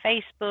on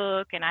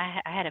Facebook, and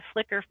I had a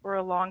Flickr for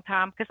a long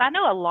time because I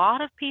know a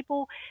lot of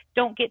people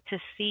don't get to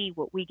see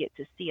what we get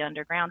to see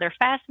underground. They're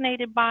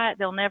fascinated by it.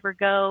 They'll never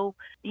go,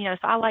 so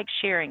I like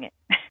sharing it.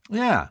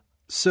 Yeah.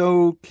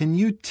 So can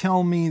you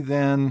tell me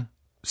then,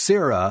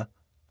 Sarah,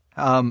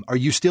 are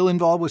you still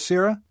involved with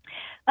Sarah?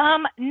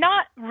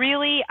 Not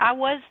really. I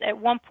was at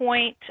one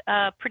point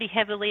pretty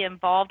heavily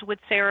involved with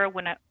Sarah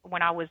when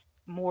I was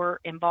more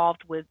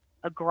involved with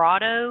a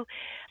grotto.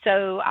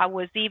 So I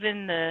was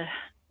even the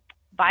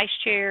vice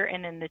chair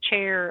and then the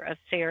chair of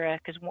Sarah,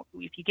 because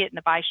if you get in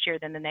the vice chair,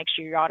 then the next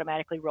year you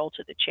automatically roll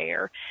to the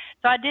chair.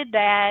 So I did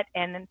that,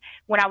 and then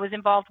when I was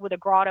involved with a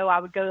grotto, I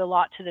would go a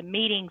lot to the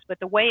meetings. But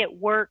the way it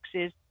works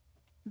is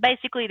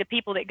basically the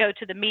people that go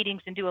to the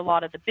meetings and do a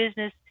lot of the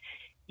business,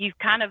 you've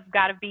kind of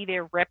got to be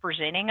there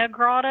representing a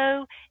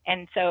grotto.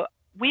 And so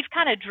we've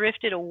kind of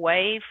drifted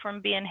away from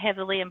being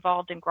heavily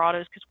involved in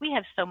grottos because we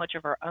have so much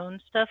of our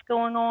own stuff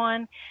going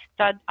on.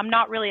 So I'm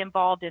not really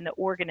involved in the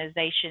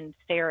organization,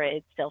 Sarah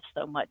itself,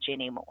 so much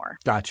anymore.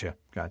 Gotcha.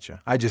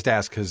 I just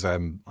asked because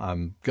I'm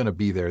going to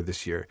be there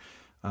this year.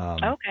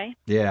 Okay.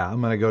 Yeah,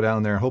 I'm going to go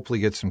down there and hopefully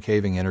get some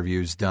caving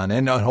interviews done,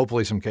 and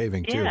hopefully some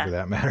caving too, for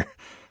that matter.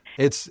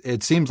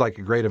 It seems like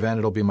a great event.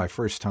 It'll be my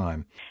first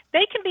time.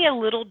 They can be a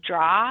little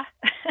dry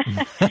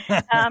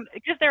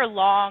because they're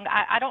long.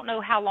 I don't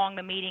know how long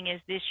the meeting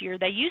is this year.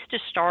 They used to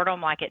start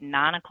them like at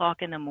 9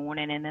 o'clock in the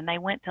morning, and then they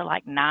went to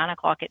like 9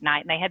 o'clock at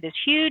night, and they had this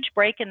huge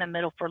break in the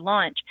middle for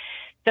lunch.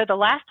 So the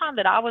last time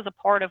that I was a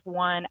part of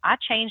one, I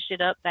changed it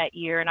up that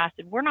year, and I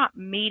said, we're not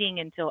meeting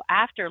until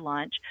after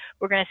lunch.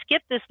 We're going to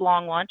skip this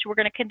long lunch. We're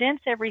going to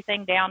condense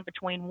everything down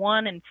between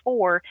 1 and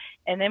 4,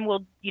 and then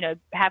we'll,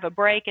 have a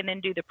break and then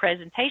do the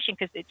presentation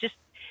because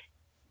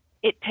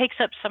it takes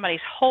up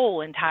somebody's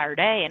whole entire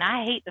day. And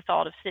I hate the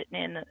thought of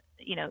sitting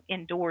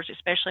indoors,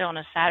 especially on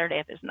a Saturday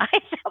if it's nice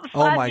outside.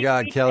 Oh my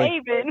God,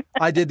 Kelly.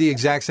 I did the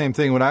exact same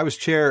thing when I was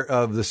chair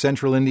of the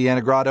Central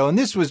Indiana Grotto. And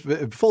this was,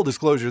 full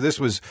disclosure, this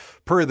was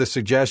per the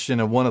suggestion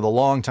of one of the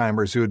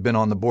long-timers who had been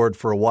on the board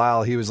for a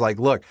while. He was like,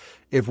 look,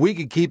 if we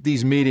could keep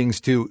these meetings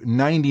to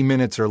 90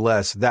 minutes or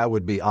less, that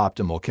would be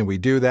optimal. Can we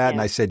do that? Yeah. And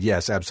I said,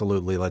 yes,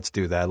 absolutely. Let's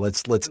do that.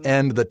 Let's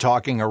end the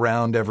talking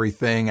around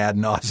everything ad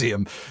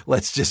nauseum.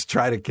 Let's just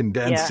try to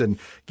condense and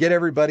get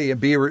everybody and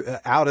be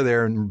out of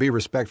there and be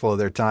respectful of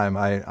their time.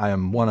 I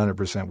am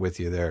 100% with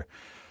you there.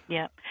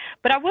 Yeah.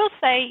 But I will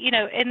say,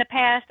 in the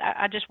past,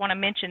 I just want to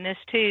mention this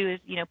too,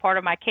 is, part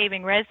of my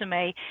caving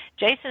resume,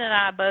 Jason and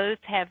I both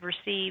have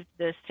received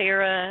the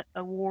Sarah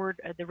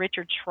Award, the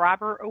Richard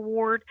Schreiber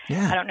Award.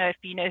 Yeah. I don't know if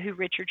you know who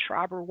Richard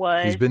Schreiber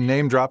was. He's been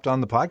name dropped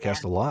on the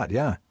podcast a lot.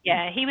 Yeah.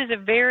 Yeah. He was a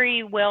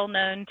very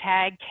well-known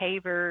t.a.g.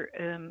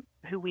 caver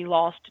who we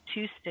lost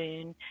too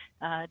soon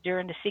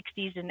during the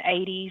 60s and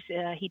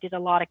 80s. He did a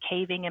lot of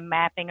caving and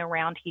mapping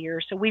around here.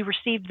 So we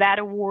received that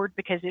award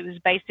because it was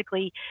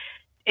basically,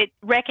 it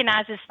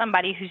recognizes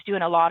somebody who's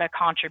doing a lot of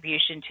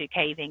contribution to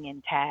caving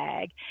and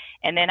t.a.g.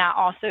 And then I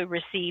also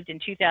received in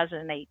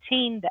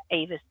 2018 the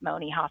Avis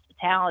Money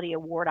Hospitality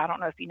Award. I don't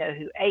know if you know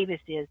who Avis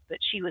is, but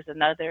she was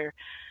another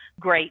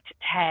great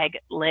t.a.g.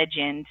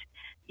 legend,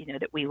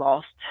 that we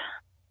lost.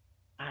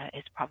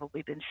 It's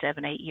probably been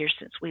 7-8 years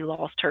since we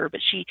lost her,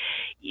 but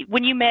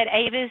when you met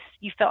Avis,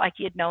 you felt like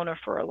you had known her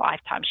for a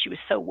lifetime. She was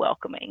so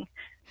welcoming.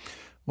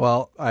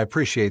 Well, I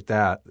appreciate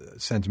that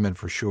sentiment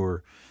for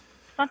sure.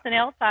 Something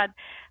else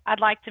I'd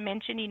like to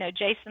mention,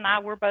 Jason and I,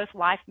 we're both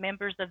life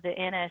members of the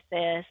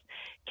NSS.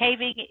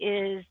 Caving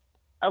is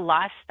a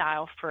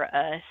lifestyle for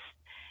us.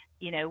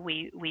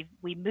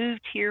 We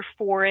moved here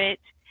for it.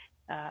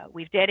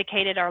 We've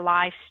dedicated our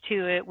lives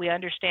to it. We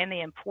understand the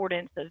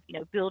importance of,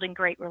 building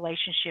great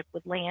relationship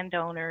with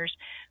landowners.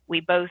 We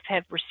both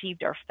have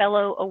received our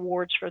fellow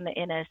awards from the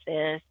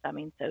NSS.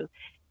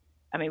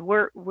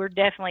 We're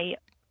definitely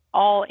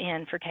all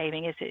in for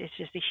caving. It's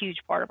just a huge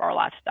part of our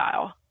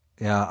lifestyle.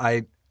 Yeah,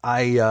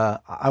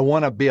 I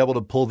want to be able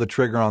to pull the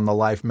trigger on the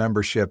life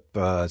membership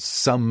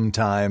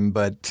sometime,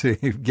 but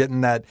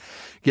getting that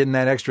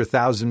extra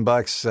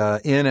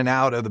 $1,000 in and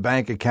out of the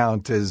bank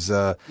account is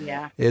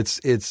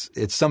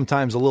it's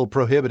sometimes a little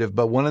prohibitive.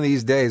 But one of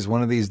these days I'm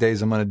going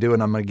to do it.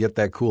 And I'm going to get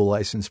that cool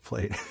license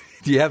plate.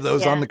 Do you have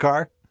those on the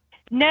car?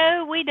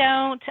 No, we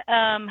don't.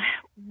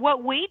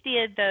 What we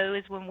did though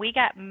is when we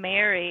got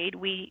married,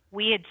 we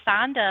had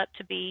signed up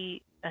to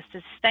be a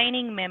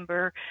sustaining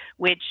member,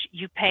 which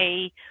you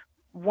pay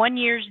 1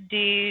 year's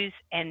dues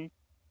and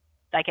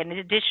like an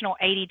additional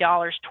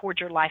 $80 towards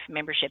your life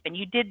membership. And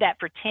you did that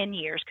for 10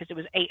 years because it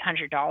was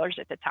 $800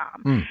 at the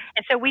time.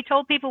 And so we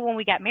told people when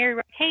we got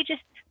married, hey,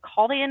 just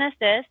call the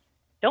NSS.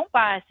 Don't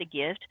buy us a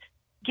gift.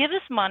 Give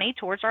us money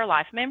towards our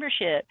life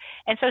membership.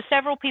 And so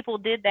several people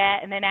did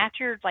that. And then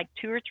after like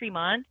 2 or 3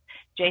 months,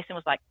 Jason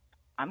was like,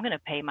 I'm going to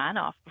pay mine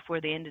off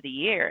before the end of the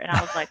year. And I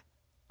was like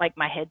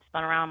my head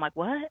spun around. I'm like,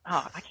 what?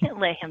 Oh, I can't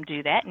let him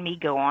do that and me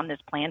go on this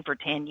plan for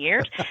 10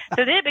 years. So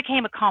then it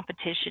became a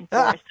competition for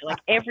us. So like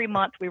every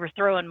month we were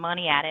throwing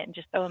money at it and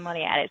just throwing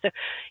money at it. So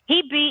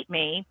he beat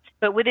me,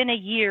 but within a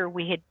year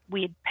we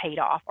had paid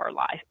off our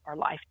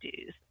life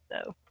dues.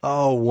 So.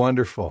 Oh,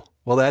 wonderful.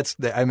 Well, then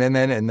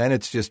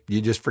it's just,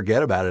 you just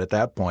forget about it at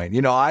that point.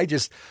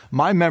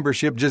 My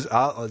membership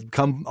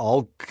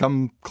I'll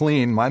come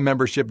clean. My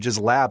membership just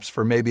lapsed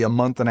for maybe a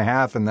month and a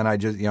half. And then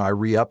I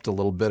re-upped a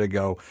little bit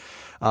ago.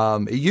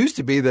 It used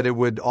to be that it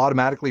would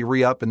automatically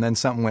re-up and then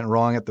something went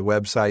wrong at the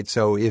website.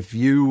 So if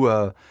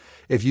you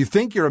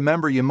think you're a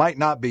member, you might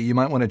not be. You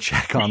might want to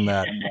check on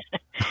that.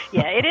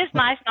 Yeah, it is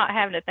nice not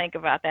having to think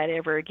about that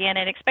ever again.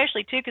 And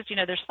especially, too, because,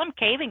 there's some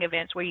caving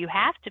events where you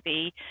have to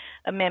be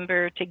a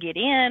member to get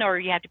in or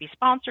you have to be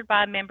sponsored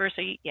by a member.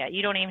 So,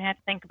 you don't even have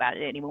to think about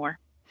it anymore.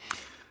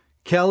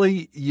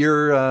 Kelly,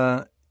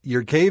 your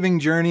caving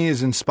journey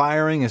is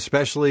inspiring,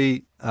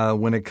 especially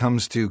when it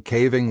comes to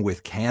caving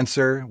with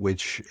cancer,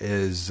 which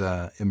is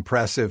an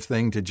impressive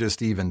thing to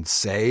just even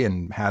say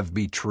and have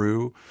be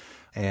true.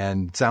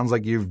 And it sounds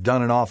like you've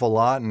done an awful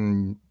lot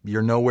and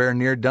you're nowhere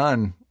near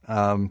done.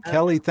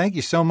 Kelly, thank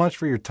you so much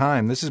for your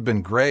time. This has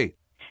been great.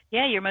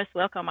 Yeah, you're most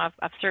welcome. I've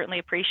certainly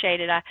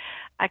appreciated it.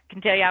 I can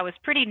tell you I was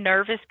pretty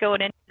nervous going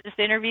into this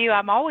interview.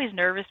 I'm always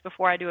nervous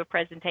before I do a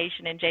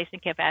presentation, and Jason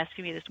kept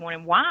asking me this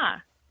morning, why?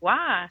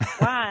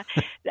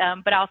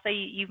 But I'll say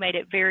you made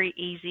it very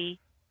easy.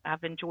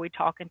 I've enjoyed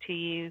talking to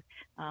you,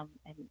 and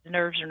the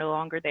nerves are no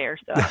longer there,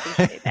 so I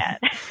appreciate that.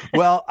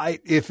 Well,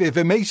 if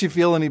it makes you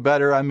feel any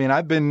better,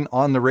 I've been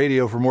on the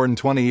radio for more than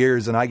 20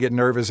 years, and I get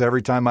nervous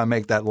every time I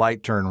make that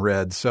light turn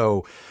red.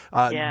 So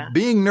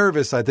being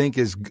nervous, I think,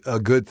 is a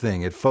good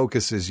thing. It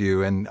focuses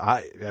you, and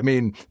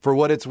for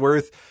what it's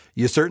worth,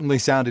 you certainly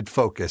sounded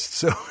focused.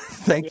 So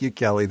thank you,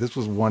 Kelly. This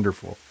was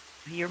wonderful.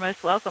 You're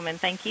most welcome, and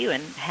thank you,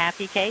 and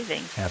happy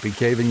caving. Happy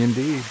caving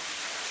indeed.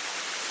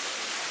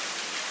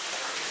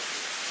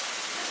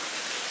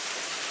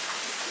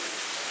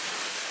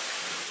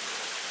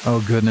 Oh,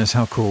 goodness.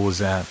 How cool was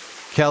that?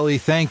 Kelly,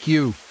 thank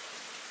you.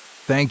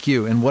 Thank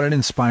you. And what an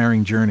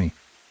inspiring journey.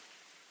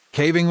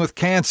 Caving with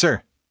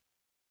cancer.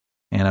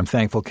 And I'm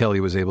thankful Kelly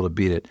was able to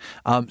beat it.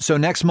 So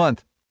next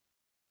month,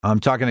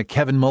 I'm talking to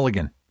Kevin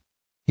Mulligan.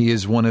 He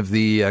is one of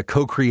the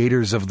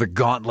co-creators of The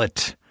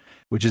Gauntlet,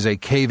 which is a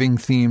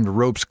caving-themed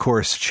ropes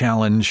course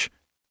challenge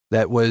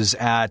that was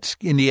at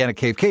Indiana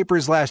Cave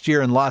Capers last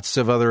year and lots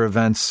of other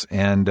events.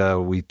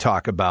 And we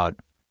talk about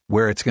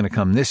where it's going to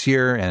come this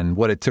year and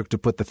what it took to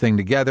put the thing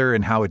together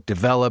and how it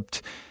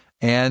developed.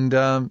 And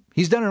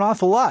he's done an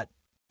awful lot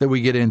that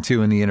we get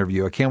into in the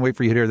interview. I can't wait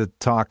for you to hear the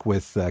talk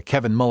with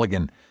Kevin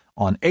Mulligan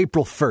on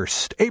April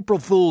 1st, April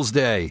Fool's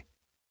Day.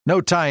 No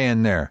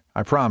tie-in there,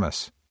 I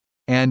promise.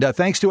 And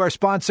thanks to our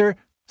sponsor,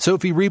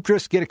 Sophie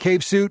Reaptress. Get a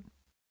cave suit,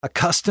 a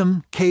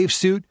custom cave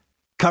suit.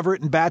 Cover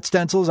it in bat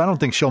stencils. I don't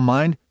think she'll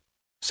mind.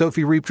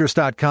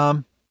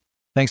 SophieReaptress.com.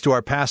 Thanks to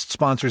our past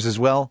sponsors as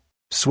well.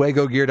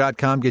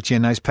 SwagoGear.com, get you a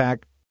nice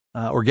pack.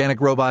 Organic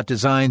Robot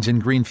Designs in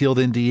Greenfield,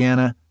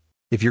 Indiana.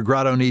 If your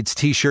grotto needs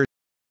T-shirts,